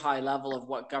very high level of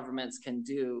what governments can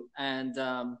do, and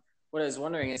what I was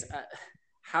wondering is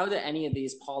how do any of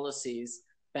these policies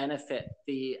benefit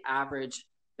the average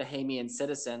Bahamian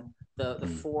citizen, the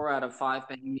Mm. 4 out of 5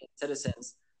 Bahamian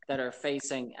citizens that are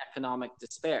facing economic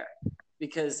despair?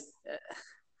 Because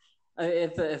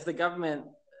if the government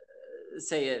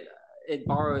say it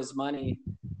borrows money,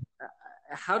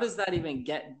 how does that even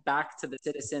get back to the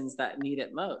citizens that need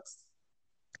it most?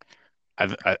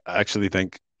 I actually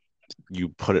think you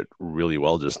put it really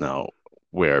well just now,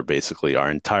 where basically our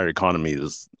entire economy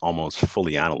is almost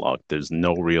fully analog. There's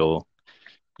no real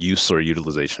use or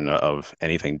utilization of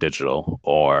anything digital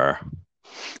or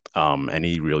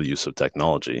any real use of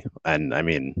technology. And I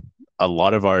mean, a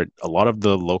lot of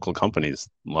the local companies,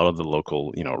 a lot of the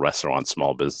local, restaurants,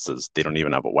 small businesses, they don't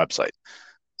even have a website.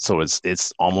 So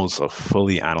it's almost a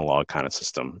fully analog kind of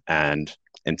system. And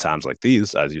in times like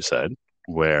these, as you said,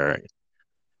 where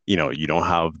you don't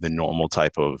have the normal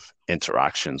type of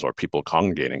interactions or people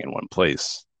congregating in one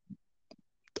place,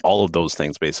 all of those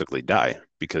things basically die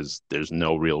because there's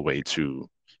no real way to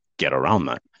get around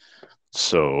that.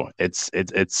 So it's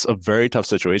a very tough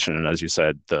situation. And as you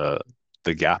said, the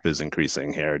gap is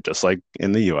increasing here, just like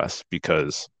in the US,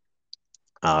 because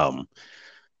um,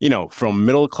 from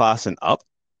middle class and up,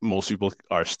 most people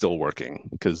are still working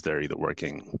because they're either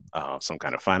working some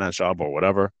kind of finance job or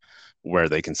whatever, where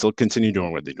they can still continue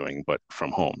doing what they're doing, but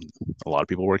from home. A lot of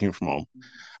people working from home.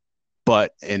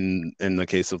 But in the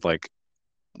case of like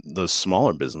the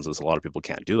smaller businesses, a lot of people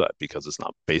can't do that because it's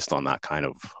not based on that kind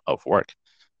of work.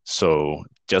 So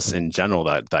just in general,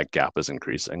 that gap is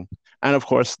increasing. And of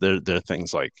course, there are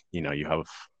things like, you have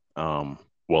um,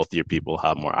 wealthier people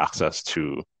have more access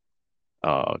to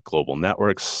global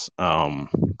networks,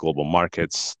 global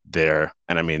markets there.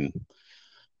 And I mean,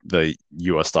 the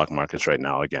US stock markets right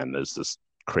now, again, there's this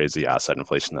crazy asset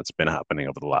inflation that's been happening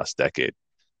over the last decade.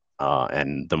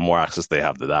 And the more access they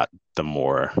have to that, the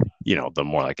more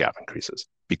that gap increases.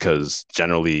 Because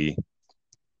generally,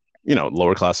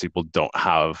 lower class people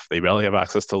they barely have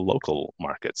access to local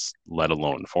markets, let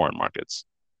alone foreign markets.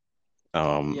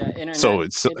 Yeah, So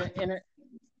it's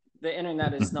the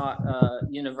internet is not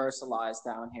universalized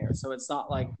down here, so it's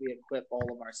not like we equip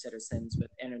all of our citizens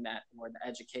with internet or the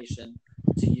education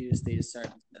to use these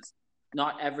services.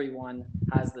 Not everyone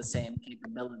has the same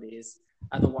capabilities.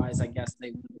 Otherwise, I guess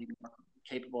they would be more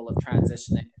capable of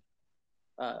transitioning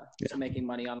to yeah, making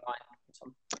money online.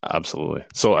 So, absolutely.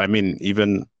 So I mean,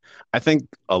 even I think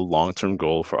a long-term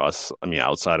goal for us, I mean,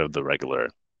 outside of the regular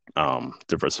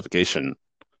diversification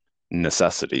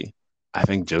necessity, I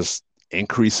think just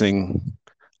increasing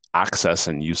access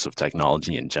and use of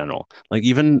technology in general. Like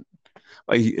even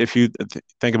like if you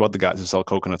think about the guys who sell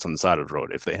coconuts on the side of the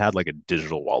road, if they had like a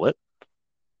digital wallet,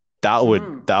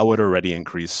 mm-hmm. that would already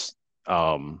increase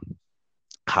um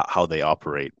how they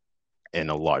operate in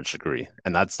a large degree.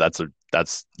 And that's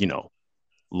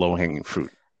low hanging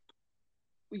fruit.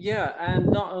 Yeah, and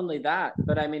not only that,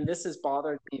 but I mean, this has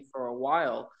bothered me for a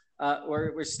while.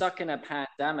 We're stuck in a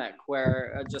pandemic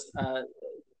where just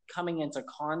coming into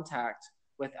contact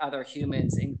with other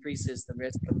humans increases the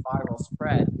risk of viral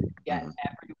spread. Yet Mhm.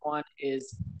 everyone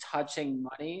is touching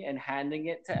money and handing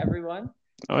it to everyone.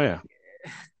 Oh yeah,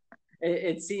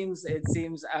 It seems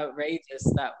outrageous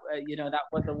that that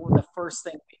what the first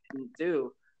thing we didn't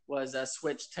do was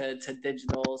switch to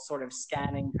digital sort of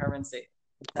scanning currency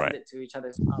and send right. it to each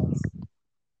other's phones.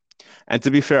 And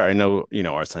to be fair, I know,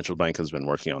 our central bank has been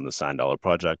working on the Sand Dollar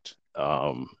project.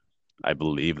 I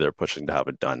believe they're pushing to have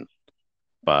it done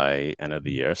by end of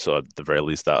the year. So at the very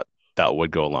least, that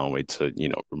would go a long way to,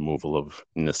 removal of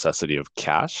necessity of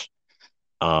cash.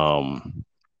 Um,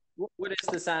 What is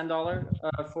the sand dollar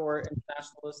for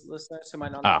international listeners who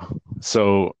might not know? ah,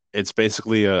 so it's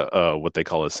basically a what they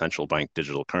call a central bank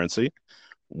digital currency,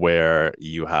 where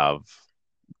you have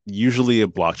usually a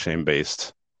blockchain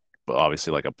based, but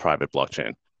obviously like a private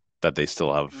blockchain that they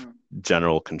still have Mm.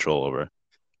 general control over.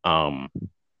 Um,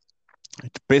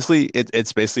 it's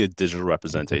basically a digital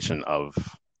representation of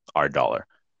our dollar.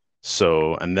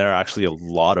 So, and there are actually a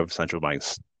lot of central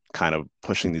banks kind of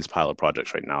pushing these pilot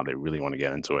projects right now. They really want to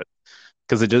get into it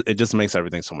because it just makes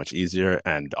everything so much easier.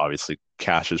 And obviously,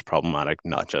 cash is problematic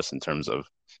not just in terms of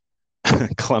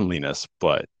cleanliness,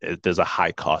 but there's a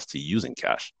high cost to using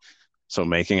cash. So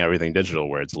making everything digital,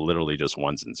 where it's literally just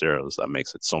ones and zeros, that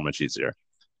makes it so much easier.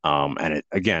 And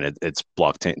it's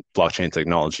blockchain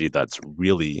technology that's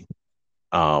really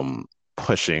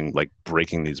pushing, like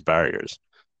breaking these barriers.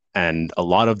 And a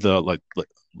lot of the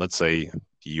let's say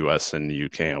the US and the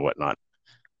UK and whatnot,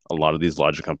 a lot of these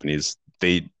larger companies,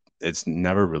 it's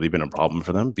never really been a problem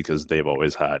for them because they've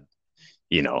always had,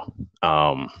 you know,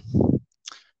 um,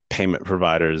 payment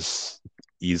providers,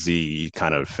 easy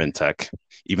kind of fintech.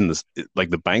 Even this, like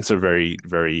the banks are very,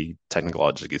 very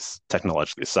technologically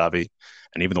savvy,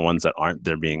 and even the ones that aren't,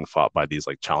 they're being fought by these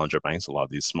like challenger banks. A lot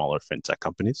of these smaller fintech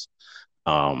companies.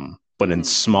 But in Mm-hmm, mm-hmm.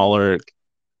 smaller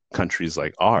countries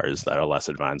like ours that are less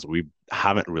advanced, we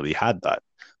haven't really had that.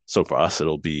 So for us,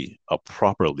 it'll be a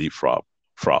proper leapfrog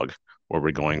where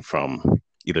we're going from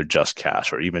either just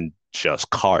cash or even just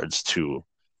cards to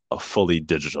a fully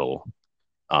digital,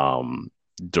 um,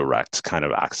 direct kind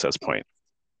of access point.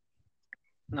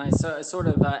 Nice. So a sort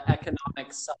of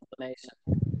economic sublimation.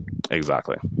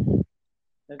 Exactly.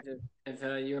 If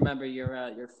you remember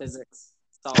your physics,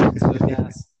 solid to a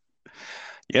gas.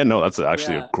 Yeah, no, that's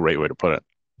actually a Yeah, great way to put it.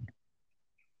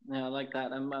 yeah, I like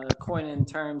that. I'm coining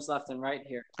terms left and right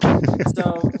here. You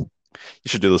So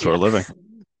should do this for a yeah, living.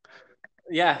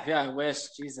 yeah, yeah. I wish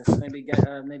Jesus maybe I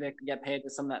could get paid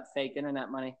with some of that fake internet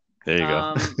money. There you go.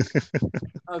 Um,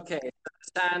 okay,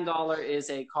 so sand dollar is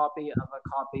a copy of a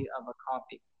copy of a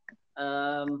copy.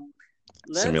 Um,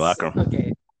 let's Simulacrum.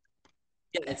 okay.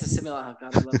 Yeah, it's a similar. Oh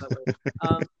God, I love that word.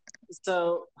 Um,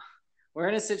 so we're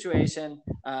in a situation.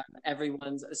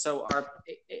 Everyone's so our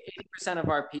 80% of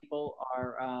our people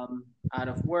are out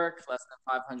of work, less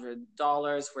than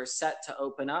 $500. We're set to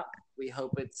open up. We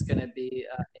hope it's going to be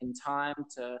in time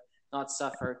to not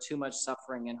suffer too much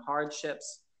suffering and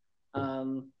hardships.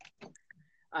 Um,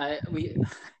 I we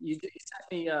you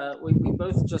sent me. We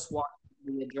both just watched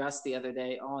the address the other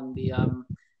day on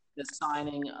the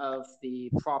signing of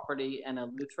the property in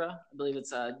Eleuthera. I believe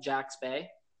it's Jack's Bay.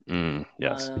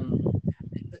 Yes. Um,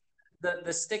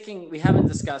 the sticking we haven't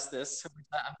discussed this.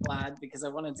 I'm glad because I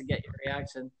wanted to get your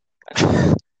reaction.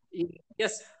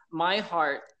 Yes, my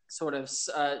heart sort of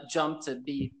jumped a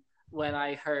beat when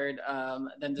I heard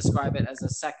them describe it as a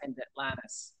second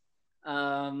Atlantis.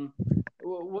 Um,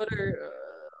 what are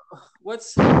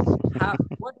what's how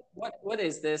what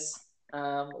is this?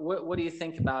 What do you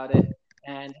think about it,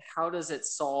 and how does it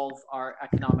solve our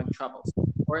economic troubles,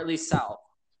 or at least solve?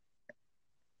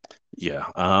 Yeah.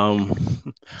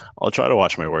 I'll try to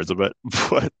watch my words a bit,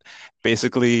 but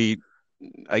basically,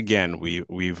 again,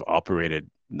 we've operated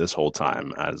this whole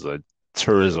time as a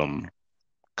tourism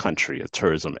country, a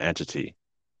tourism entity,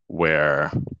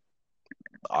 where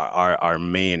our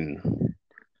main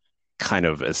kind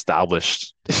of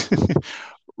established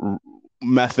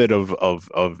method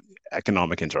of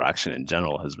economic interaction in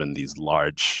general has been these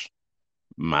large,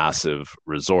 massive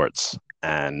resorts.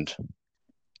 And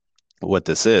what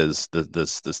this is,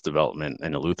 this development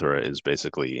in Eleuthera is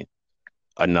basically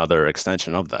another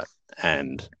extension of that.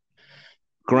 And Mm.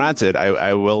 granted,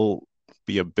 I will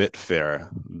be a bit fair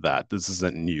that this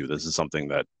isn't new. This is something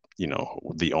that,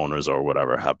 the owners or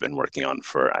whatever have been working on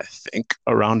for, I think,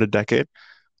 around a decade.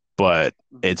 But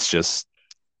Mm-hmm. it's just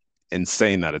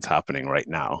insane that it's happening right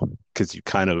now because it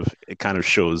kind of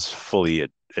shows fully,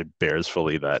 it bears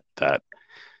fully that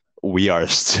we are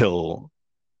still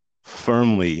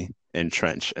firmly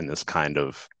entrenched in this kind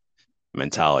of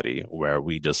mentality where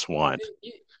we just want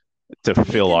You, to you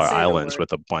fill can our say the islands word.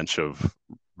 with a bunch of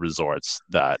resorts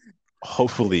that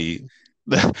hopefully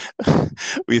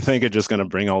we think are just going to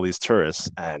bring all these tourists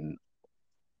and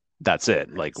that's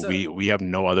it. Like So, we have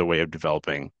no other way of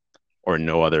developing or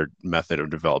no other method of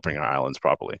developing our islands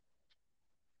properly.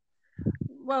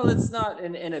 well, it's not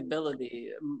an inability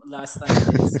less than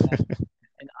it is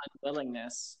an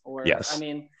unwillingness. Or, I Yes.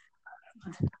 mean,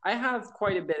 I have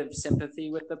quite a bit of sympathy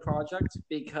with the project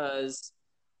because,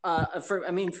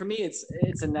 for me,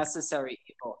 it's a necessary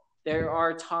evil. There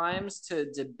are times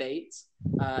to debate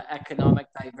economic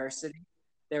diversity.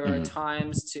 There are Mhm.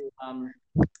 times to,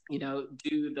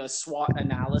 do the SWOT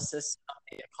analysis of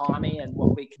the economy and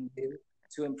what we can do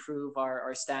to improve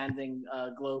our standing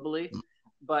globally.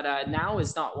 But now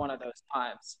is not one of those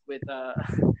times with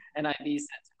NIB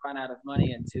set to run out of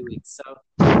money in 2 weeks. So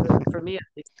for me, at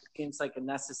least, it seems like a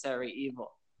necessary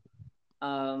evil.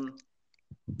 Um,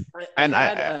 I And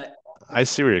had I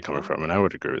see where you're go coming on. from, and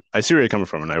I see where you're coming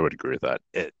from, and I would agree with that.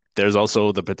 There's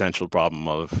also the potential problem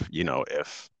of,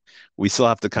 if we still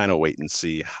have to kind of wait and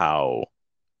see how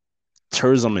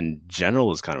tourism in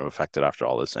general is kind of affected after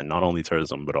all this, and not only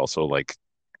tourism, but also like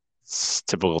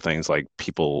typical things like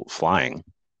people flying.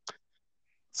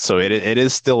 So Mm. it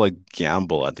is still a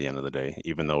gamble at the end of the day,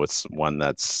 even though it's one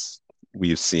that's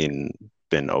we've seen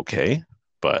been okay.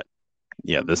 But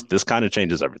yeah, Mm-hmm. this kind of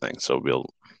changes everything. So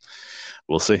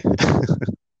we'll see.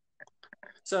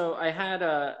 So I had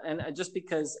and just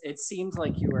because it seemed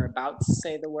like you were about to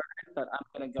say the word, but I'm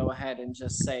going to go ahead and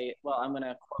just say, well, I'm going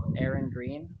to quote Aaron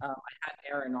Green. I had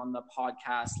Aaron on the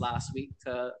podcast last week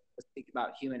to speak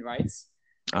about human rights,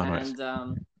 Oh, nice.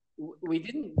 and we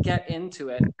didn't get into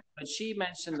it, but she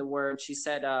mentioned the word. She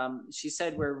said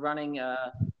we're running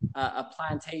a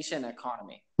plantation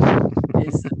economy.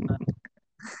 Is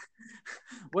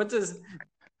what does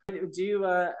do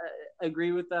you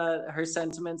agree with her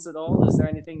sentiments at all? Is there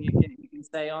anything you can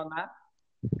say on that?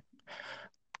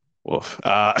 Wolf.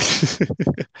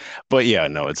 But yeah,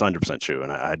 no, it's 100% true,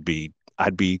 and I'd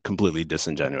be completely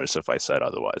disingenuous if I said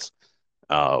otherwise.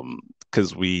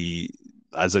 Because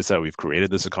as I said, we've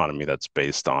created this economy that's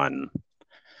based on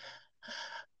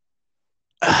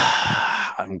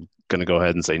I'm gonna go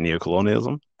ahead and say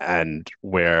neocolonialism, and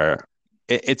where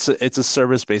it's a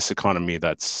service-based economy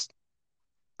that's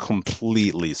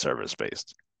completely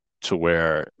service-based to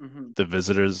where Hmm. the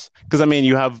visitors, because I mean,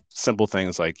 you have simple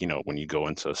things like, when you go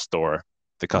into a store,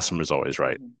 the customer's always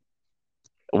right,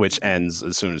 Hmm. which Hmm. ends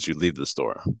as soon as you leave the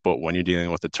store. But when you're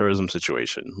dealing with a tourism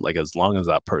situation, like as long as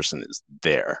that person is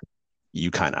there, you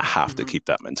kind of have to Hmm. keep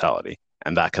that mentality.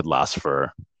 And that could last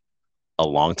for a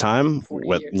long time 40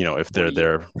 with, years. if they're 40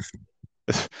 years.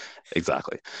 there.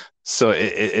 Exactly. So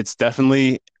it's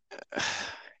definitely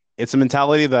it's a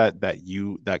mentality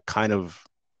that kind of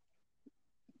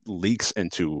leaks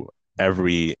into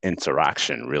every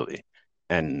interaction, really,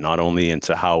 and not only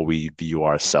into how we view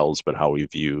ourselves, but how we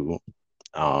view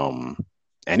um,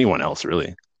 anyone else,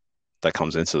 really, that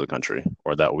comes into the country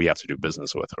or that we have to do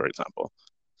business with, for example.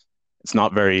 It's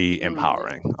not very Mm,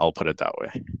 empowering. I'll put it that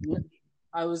way.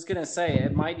 I was gonna say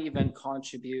it might even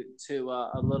contribute to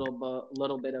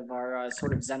little bit of our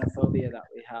sort of xenophobia that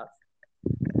we have.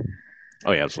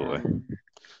 Oh yeah, absolutely. Um,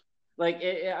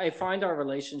 I find our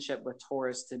relationship with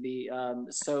tourists to be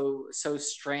so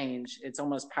strange. It's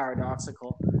almost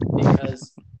paradoxical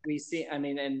because we see. I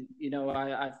mean, and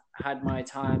I've had my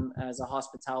time as a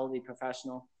hospitality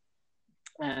professional,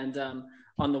 and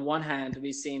on the one hand,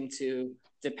 we seem to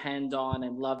depend on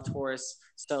and love tourists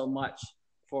so much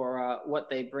for what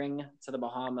they bring to the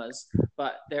Bahamas,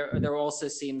 but there also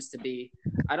seems to be,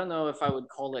 I don't know if I would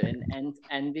call it an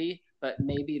envy, but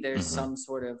maybe there's Hmm. some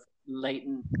sort of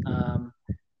latent,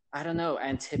 I don't know,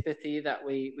 antipathy that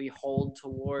we hold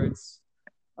towards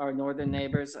our northern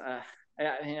neighbors. I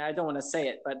mean, I don't want to say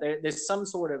it, but there's some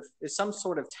sort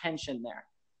of tension there.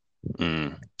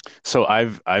 Mm. So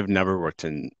I've never worked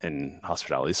in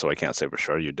hospitality, so I can't say for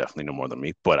sure. You definitely know more than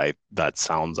me, but I that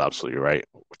sounds absolutely right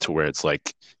to where it's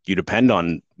like you depend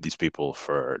on these people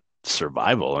for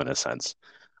survival in a sense.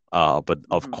 But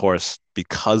of Mm-hmm. course,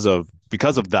 because of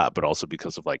that, but also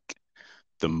because of like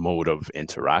the mode of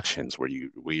interactions where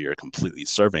you're completely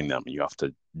serving them, you have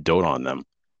to dote on them.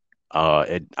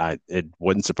 It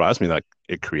wouldn't surprise me that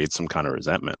it creates some kind of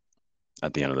resentment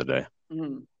at the end of the day.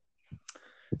 Mm-hmm.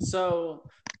 So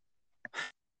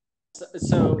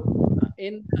so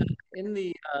in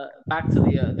the back to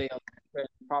the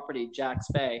property Jack's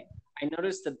Bay, I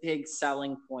noticed the big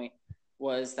selling point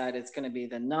was that it's going to be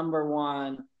the number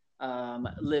one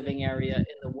living area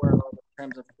in the world in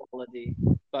terms of quality,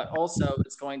 but also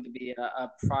it's going to be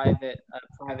a private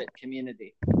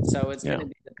community. So it's going Yeah. to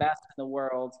be the best in the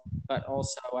world, but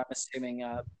also I'm assuming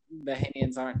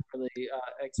Bahamians aren't really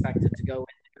expected to go in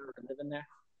there or live in there.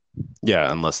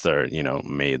 Yeah, unless they're,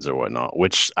 maids or whatnot,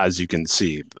 which, as you can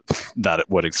see, that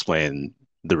would explain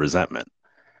the resentment.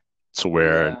 So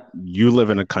where Yeah. you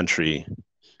live in a country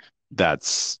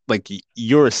that's like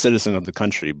you're a citizen of the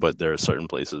country, but there are certain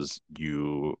places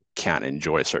you can't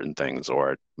enjoy certain things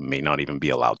or may not even be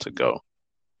allowed to go,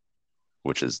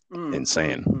 which is Mm, mm,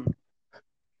 insane. mm.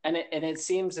 And it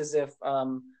seems as if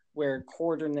we're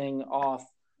cordoning off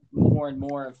more and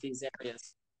more of these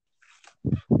areas.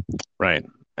 Right.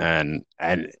 And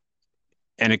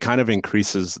it kind of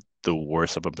increases the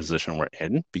worst of a position we're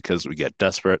in because we get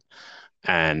desperate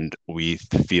and we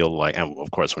feel like, and of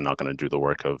course, we're not going to do the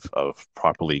work of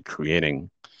properly creating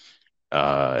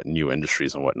new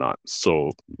industries and whatnot.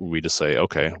 So we just say,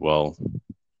 okay, well,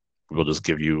 we'll just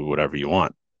give you whatever you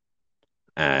want.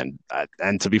 And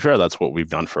to be fair, that's what we've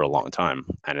done for a long time,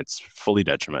 and it's fully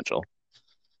detrimental.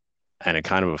 And it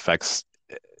kind of affects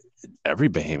every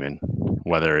Bahamian,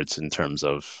 whether it's in terms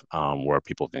of where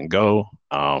people can go,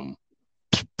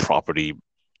 property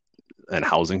and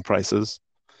housing prices.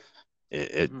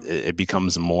 It, Mhm. it it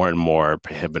becomes more and more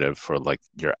prohibitive for like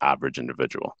your average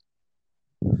individual.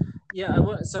 Yeah,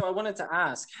 so I wanted to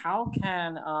ask, how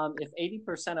can, if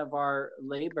 80% of our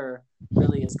labor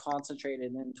really is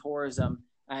concentrated in tourism,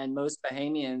 and most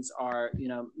Bahamians are,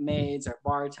 maids or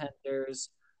bartenders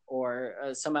or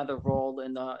some other role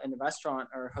in the restaurant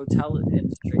or hotel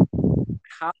industry,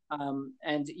 how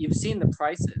and you've seen the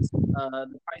prices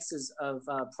of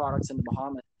products in the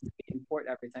Bahamas. We import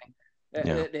everything.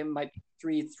 Yeah, They might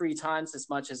be three times as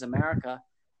much as America,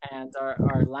 and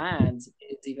our land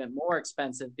is even more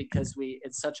expensive because we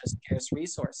it's such a scarce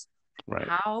resource. right.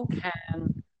 How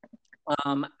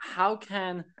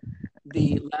can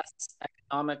the less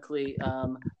economically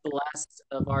blessed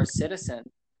of our citizens,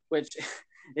 which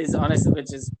which is honestly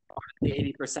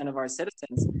 80% of our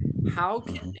citizens, how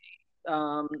can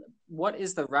Mhm. what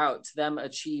is the route to them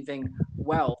achieving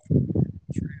wealth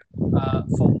through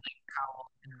folding towel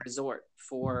in a resort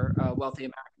for wealthy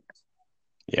Americans?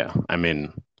 Yeah, I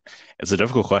mean, it's a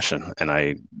difficult question, and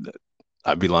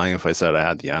I'd be lying if I said I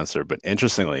had the answer. But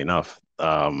interestingly enough,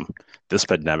 this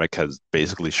pandemic has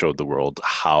basically showed the world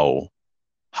how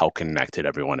connected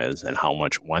everyone is and how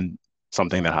much one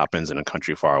something that happens in a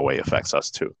country far away affects us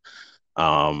too.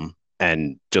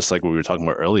 And just like we were talking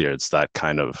about earlier, it's that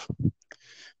kind of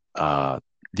uh,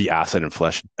 the asset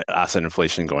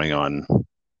inflation going on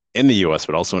in the US,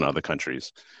 but also in other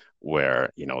countries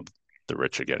where, the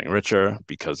rich are getting richer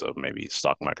because of maybe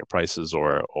stock market prices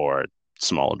or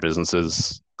smaller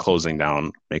businesses closing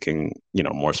down, making,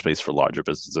 more space for larger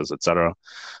businesses, et cetera.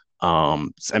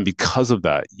 And because of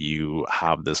that, you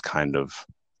have this kind of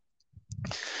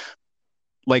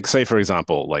like, say, for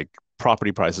example, like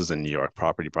property prices in New York,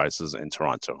 property prices in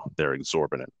Toronto, they're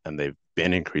exorbitant and they've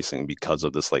been increasing because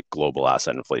of this like global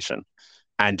asset inflation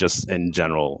and just in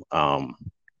general,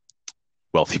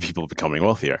 wealthy people becoming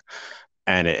wealthier.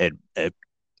 And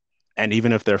and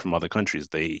even if they're from other countries,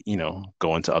 they,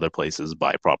 go into other places,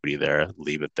 buy property there,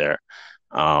 leave it there.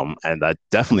 And that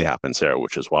definitely happens here,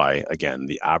 which is why, again,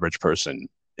 the average person,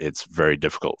 it's very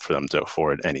difficult for them to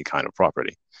afford any kind of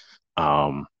property.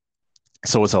 Um,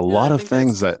 so it's a Yeah, lot I of think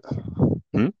that's things that,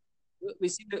 hmm?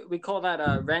 we call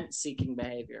that rent seeking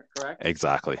behavior, correct?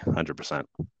 Exactly, 100%.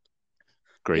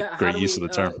 Great, Yeah. How great do use of we?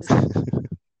 the term.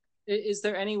 Is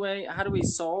there any way? How do we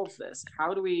solve this?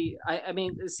 How do we? I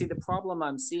mean, see, the problem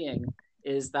I'm seeing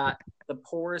is that the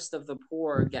poorest of the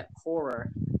poor get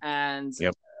poorer, and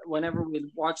Yep. whenever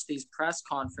we watch these press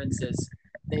conferences,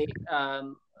 they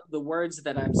the words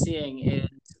that I'm seeing is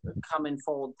come and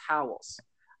fold towels.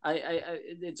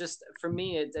 It just for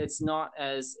me it's not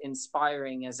as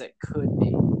inspiring as it could be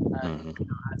Hmm.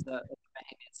 as a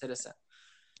Bahamian citizen.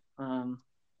 Um,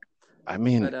 I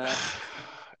mean, but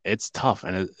it's tough,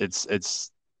 and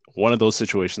it's one of those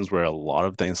situations where a lot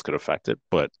of things could affect it,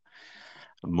 but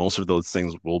most of those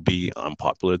things will be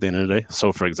unpopular at the end of the day.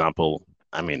 So, for example,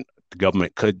 I mean, the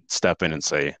government could step in and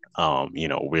say,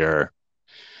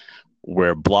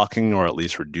 we're blocking or at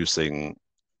least reducing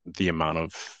the amount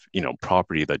of,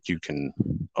 property that you can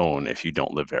own if you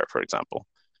don't live there, for example.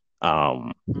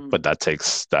 Um, mm, but that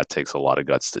takes a lot of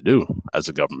guts to do as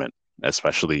a government,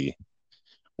 especially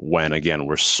when again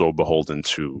we're so beholden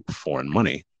to foreign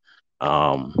money.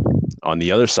 Um, on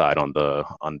the other side, on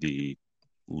the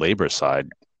labor side,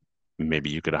 maybe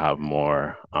you could have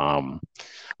more, well,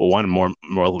 one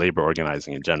more labor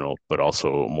organizing in general, but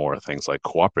also more things like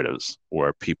cooperatives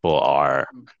where people are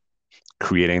mm,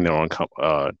 creating their own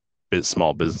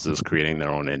small businesses, creating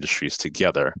their own industries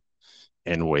together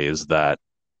in ways that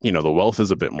the wealth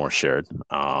is a bit more shared,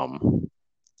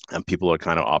 and people are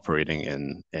kind of operating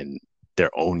in their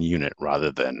own unit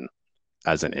rather than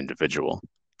as an individual.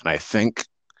 And I think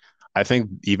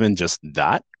even just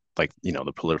that, like,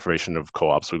 the proliferation of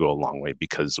co-ops would go a long way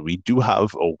because we do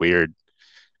have a weird,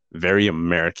 very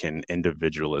American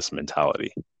individualist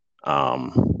mentality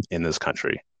in this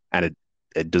country, and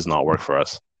it does not work for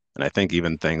us. And I think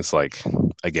even things like,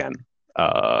 again,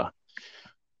 uh,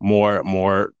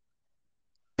 more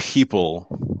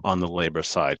people on the labor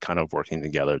side kind of working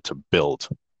together to build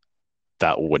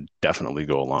that would definitely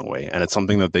go a long way. And it's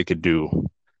something that they could do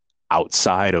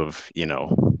outside of,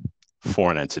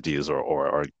 foreign entities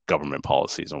or government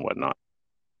policies and whatnot.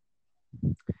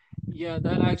 yeah,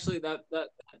 that actually that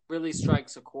really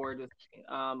strikes a chord with me.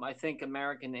 I think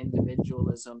American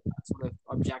individualism, that sort of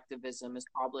objectivism, is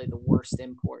probably the worst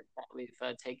import that we've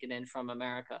taken in from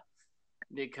America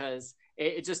because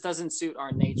it just doesn't suit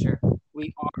our nature.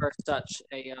 We are such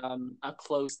a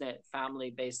close knit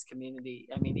family based community.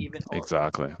 I mean, even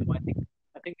Exactly. I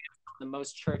think we have the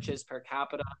most churches per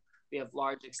capita. We have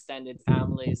large extended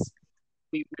families.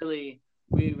 We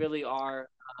really are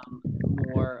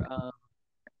more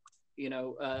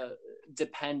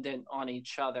dependent on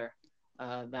each other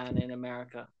than in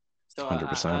America. So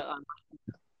 100%.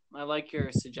 I like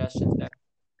your suggestions there.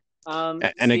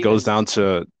 And it goes Stefen, down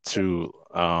to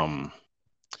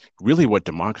really what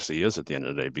democracy is at the end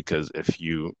of the day, because if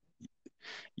you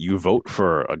vote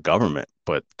for a government,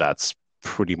 but that's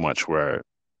pretty much where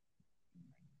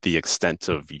the extent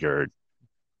of your,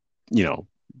 you know,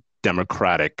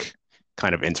 democratic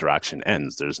kind of interaction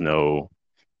ends. There's no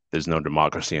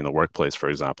democracy in the workplace, for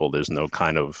example. There's no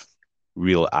kind of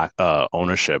real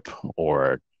ownership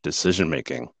or decision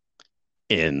making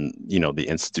in, the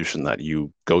institution that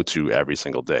you go to every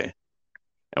single day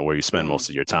and where you spend mm, most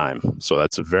of your time. So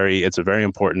it's a very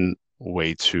important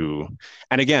way to,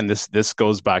 and again, this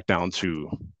goes back down to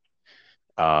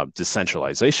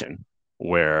decentralization,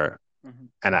 where, mhm.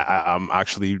 and I'm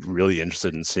actually really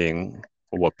interested in seeing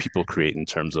what people create in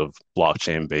terms of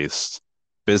blockchain based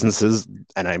businesses,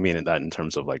 and I mean that in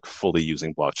terms of like fully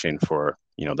using blockchain for,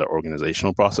 their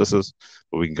organizational processes,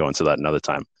 but we can go into that another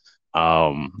time.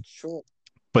 Um, Sure.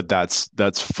 but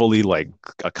that's fully like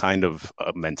a kind of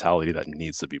a mentality that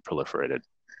needs to be proliferated,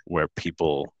 where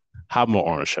people have more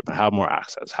ownership and have more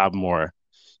access, have more,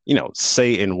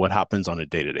 say in what happens on a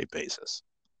day-to-day basis.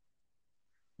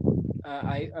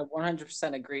 I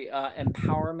 100% agree.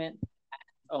 Empowerment,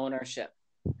 ownership,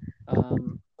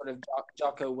 sort of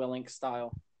Jocko Willink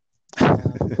style,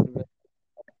 would really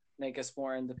make us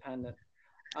more independent.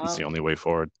 It's the Um, only way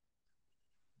forward.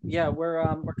 yeah, we're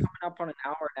coming up on an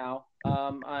hour now.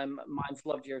 I'm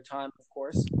mindful of your time, of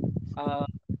course. Uh,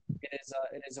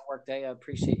 it is a work day. I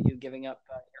appreciate you giving up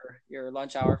your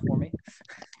lunch hour for me.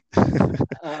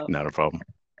 Um, Not a problem.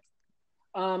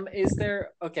 is there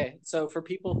okay? So for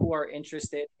people who are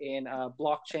interested in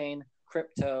blockchain,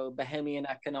 crypto, Bahamian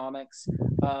economics,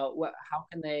 how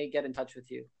can they get in touch with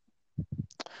you?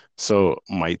 So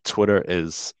my Twitter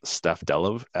is Steph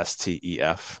Delev,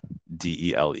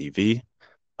 STEFDELEV.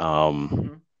 Um,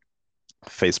 Hmm.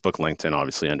 Facebook, LinkedIn,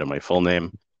 obviously under my full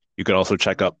name. You could also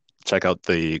check out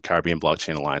the Caribbean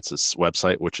Blockchain Alliance's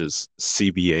website, which is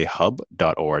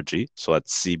cbahub.org. So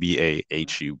that's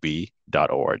cbahub.org.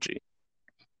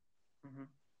 Hmm.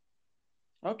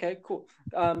 Okay, cool.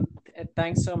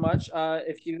 Thanks so much.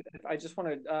 If I just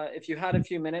wanted, if you had a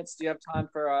few minutes, do you have time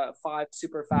for five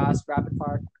super fast rapid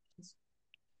fire questions?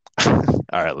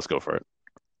 All right, let's go for it.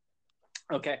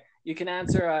 Okay, you can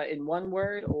answer in one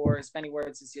word or as many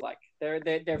words as you like.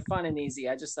 They're fun and easy.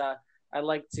 I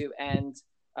like to end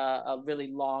a really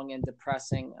long and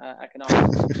depressing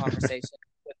economic conversation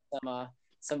with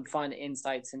some fun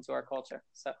insights into our culture.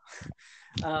 So,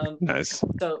 um, Nice.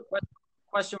 so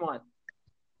question one: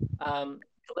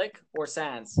 Click or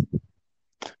Sans?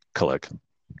 Click.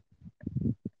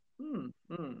 I, Okay.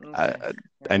 I All I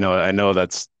right. know I know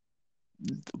that's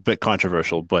a bit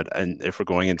controversial, but and if we're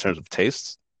going in terms of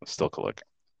taste, still click.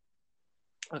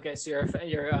 Okay. So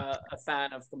you're a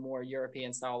fan of the more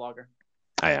European style lager.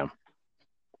 I am.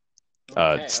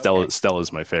 Okay. Stella Okay. Stella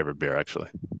is my favorite beer, actually.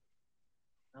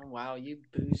 Oh wow, you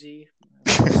bougie.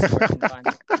 We'll see where I can find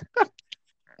you.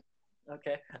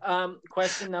 Okay.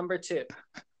 Question number two.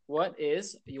 What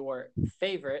is your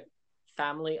favorite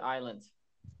family island?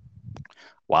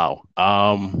 Wow.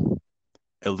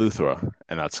 Eleuthera,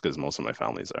 and that's because most of my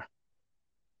family's there.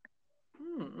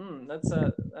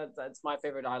 That's my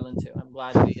favorite island too. I'm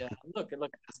glad we look at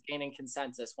us gaining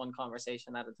consensus one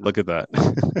conversation at a Look at that.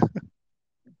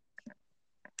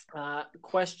 time.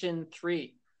 Question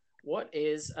three. What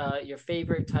is your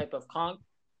favorite type of conch?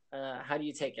 How do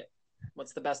you take it?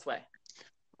 What's the best way?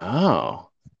 Oh,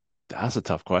 that's a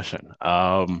tough question.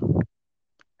 I'll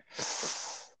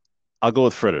go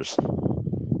with fritters.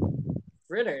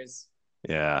 Fritters.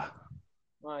 Yeah.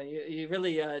 Well, you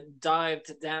really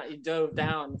dived down. You dove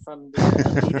down from the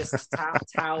elitist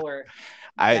tower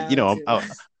I, you down know,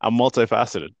 to. I'm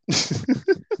multifaceted.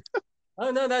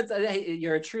 Oh no, that's hey,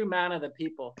 you're a true man of the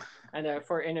people. And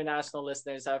for international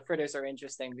listeners, fritters are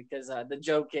interesting because the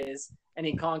joke is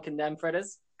any con condemn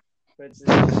fritters, which is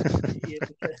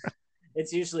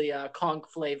it's usually conch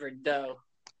flavored dough,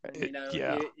 and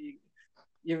Yeah,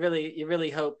 you really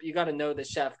hope you got to know the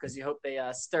chef because you hope they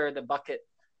stir the bucket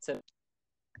to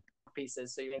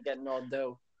pieces so you ain't getting all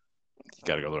dough. you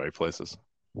got to go to Um, the right places.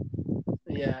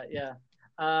 yeah, yeah.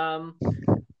 Um,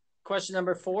 question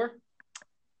number four: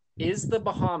 Is the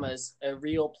Bahamas a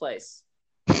real place?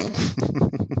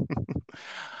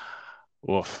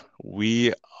 Woof.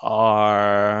 We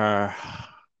are.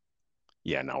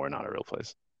 Yeah, no, we're not a real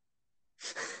place.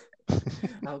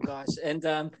 Oh gosh, and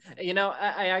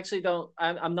I actually don't.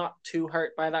 I'm not too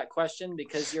hurt by that question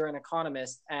because you're an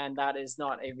economist, and that is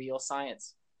not a real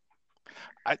science.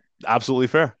 Absolutely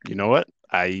fair. You know what?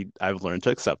 I've learned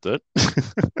to accept it.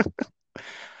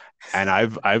 And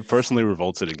I've personally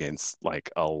revolted against like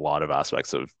a lot of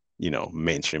aspects of,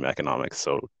 mainstream economics.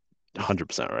 So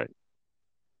 100% right.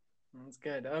 That's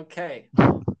good. Okay,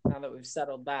 well, now that we've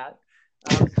settled that,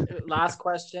 um, last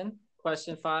question,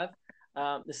 question five.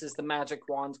 This is the magic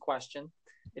wand question.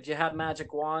 If you had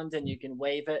magic wand and you can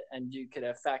wave it and you could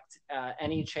affect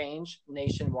any change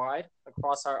nationwide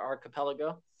across our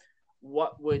archipelago,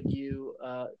 what would you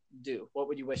do? What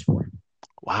would you wish for?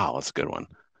 Wow, that's a good one.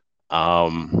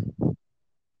 Um,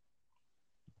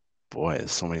 Boy,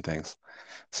 there's so many things.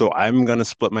 So I'm gonna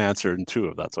split my answer in two,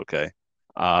 if that's okay.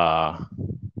 Uh,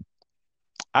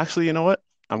 Actually, you know what?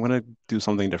 I'm gonna do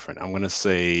something different. I'm gonna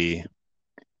say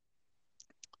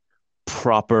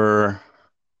proper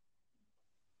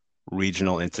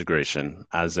regional integration,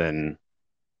 as in,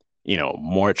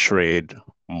 more trade,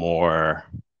 more.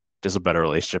 just a better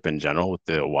relationship in general with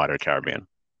the wider Caribbean.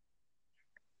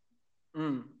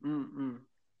 Mm, mm, mm.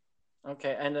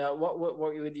 Okay, and what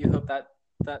would you hope that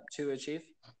to achieve?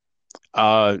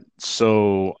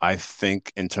 So I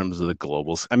think in terms of the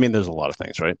global, I mean, there's a lot of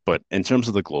things, right? But in terms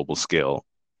of the global scale,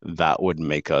 that would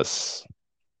make us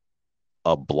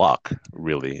a block,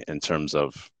 really, in terms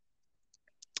of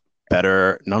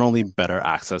better, not only better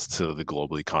access to the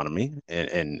global economy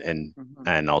Hmm.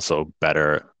 and also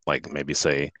better, like maybe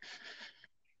say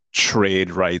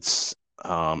trade rights,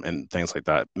 and things like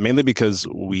that. Mainly because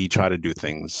we try to do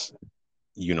things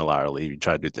unilaterally, we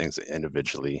try to do things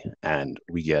individually, and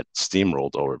we get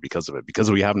steamrolled over because of it,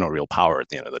 because we have no real power at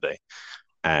the end of the day.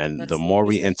 And the That's more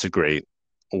we interesting. integrate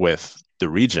with the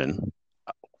region,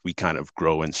 we kind of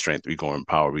grow in strength, we go in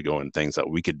power, we go in things that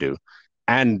we could do.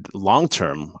 And long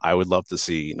term, I would love to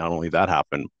see not only that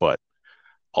happen, but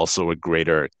also a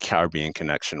greater Caribbean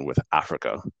connection with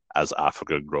Africa as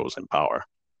Africa grows in power.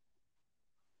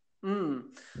 Mm.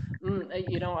 I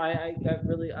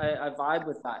really I vibe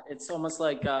with that. It's almost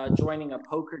like joining a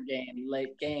poker game,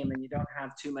 late game, and you don't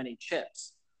have too many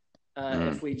chips.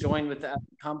 If Mm, we join with the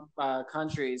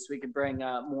countries, we could bring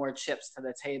more chips to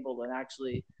the table and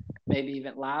actually maybe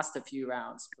even last a few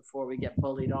rounds before we get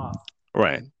bullied off.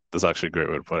 right. That's actually a great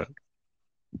way to put it.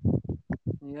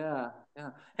 Yeah,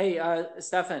 yeah. Hey,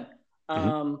 Stefan,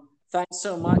 Mhm. thanks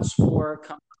so much for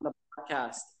coming on the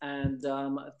podcast, and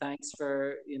thanks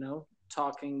for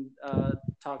talking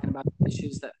about the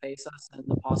issues that face us and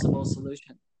the possible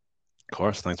solution. Of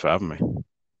course. Thanks for having me.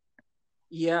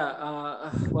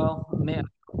 Yeah. Well, man,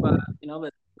 let's see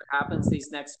what happens these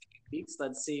next few weeks.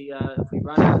 Let's see if we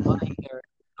run out of money, or if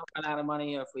we don't run out of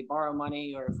money, or if we borrow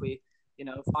money, or if we,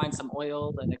 find some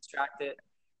oil and extract it.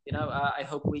 I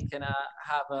hope we can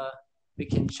we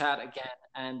can chat again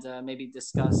and maybe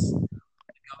discuss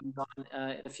going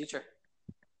on in the future.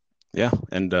 Yeah.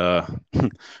 And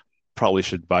probably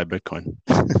should buy Bitcoin.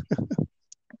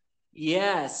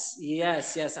 Yes,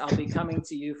 yes, yes. I'll be coming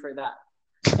to you for that.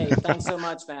 Hey, thanks so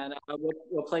much, man.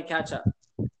 We'll play catch up.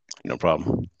 No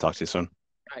problem. Talk to you soon.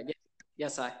 All right.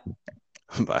 Yes, I.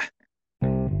 Bye.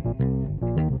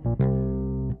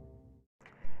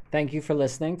 Thank you for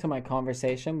listening to my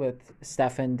conversation with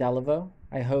Stefen Deleveaux.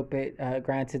 I hope it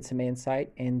granted some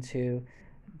insight into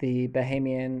the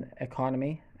Bahamian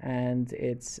economy and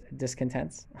its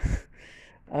discontents.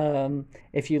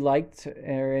 If you liked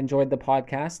or enjoyed the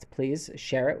podcast, please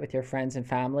share it with your friends and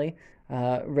family.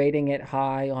 Rating it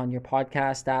high on your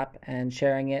podcast app and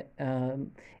sharing it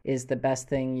is the best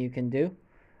thing you can do.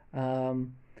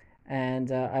 Um,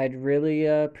 and I'd really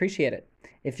appreciate it.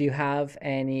 If you have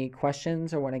any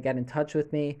questions or want to get in touch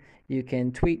with me, you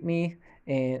can tweet me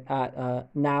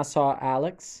at Nassau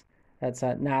Alex. That's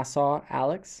at Nassau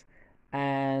Alex.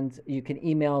 And you can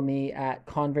email me at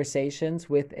conversations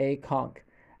with a conch.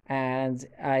 And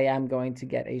I am going to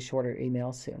get a shorter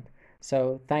email soon.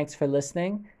 So thanks for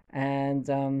listening. And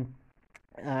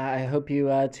I hope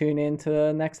you tune in to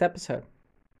the next episode.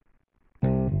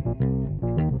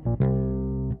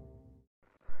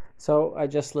 So I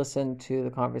just listened to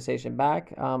the conversation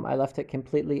back. I left it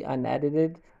completely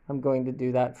unedited. I'm going to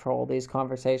do that for all these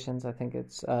conversations. I think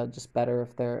it's just better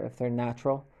if they're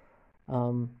natural,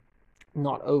 um,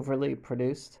 not overly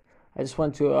produced. I just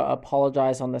want to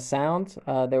apologize on the sound.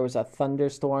 There was a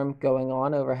thunderstorm going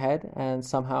on overhead, and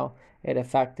somehow it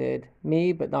affected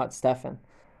me, but not Stefan.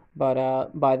 But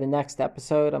by the next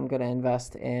episode, I'm going to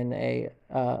invest in a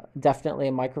definitely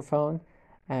a microphone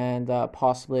and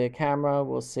possibly a camera.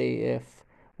 We'll see if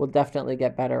we'll definitely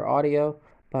get better audio,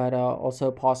 but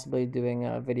also possibly doing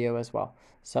a video as well.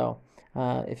 So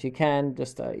if you can,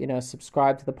 just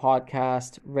subscribe to the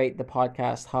podcast, rate the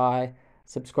podcast high,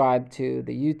 subscribe to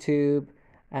the YouTube,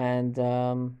 and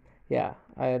yeah,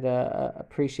 I'd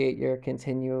appreciate your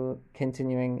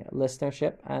continuing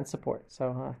listenership and support.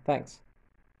 So thanks.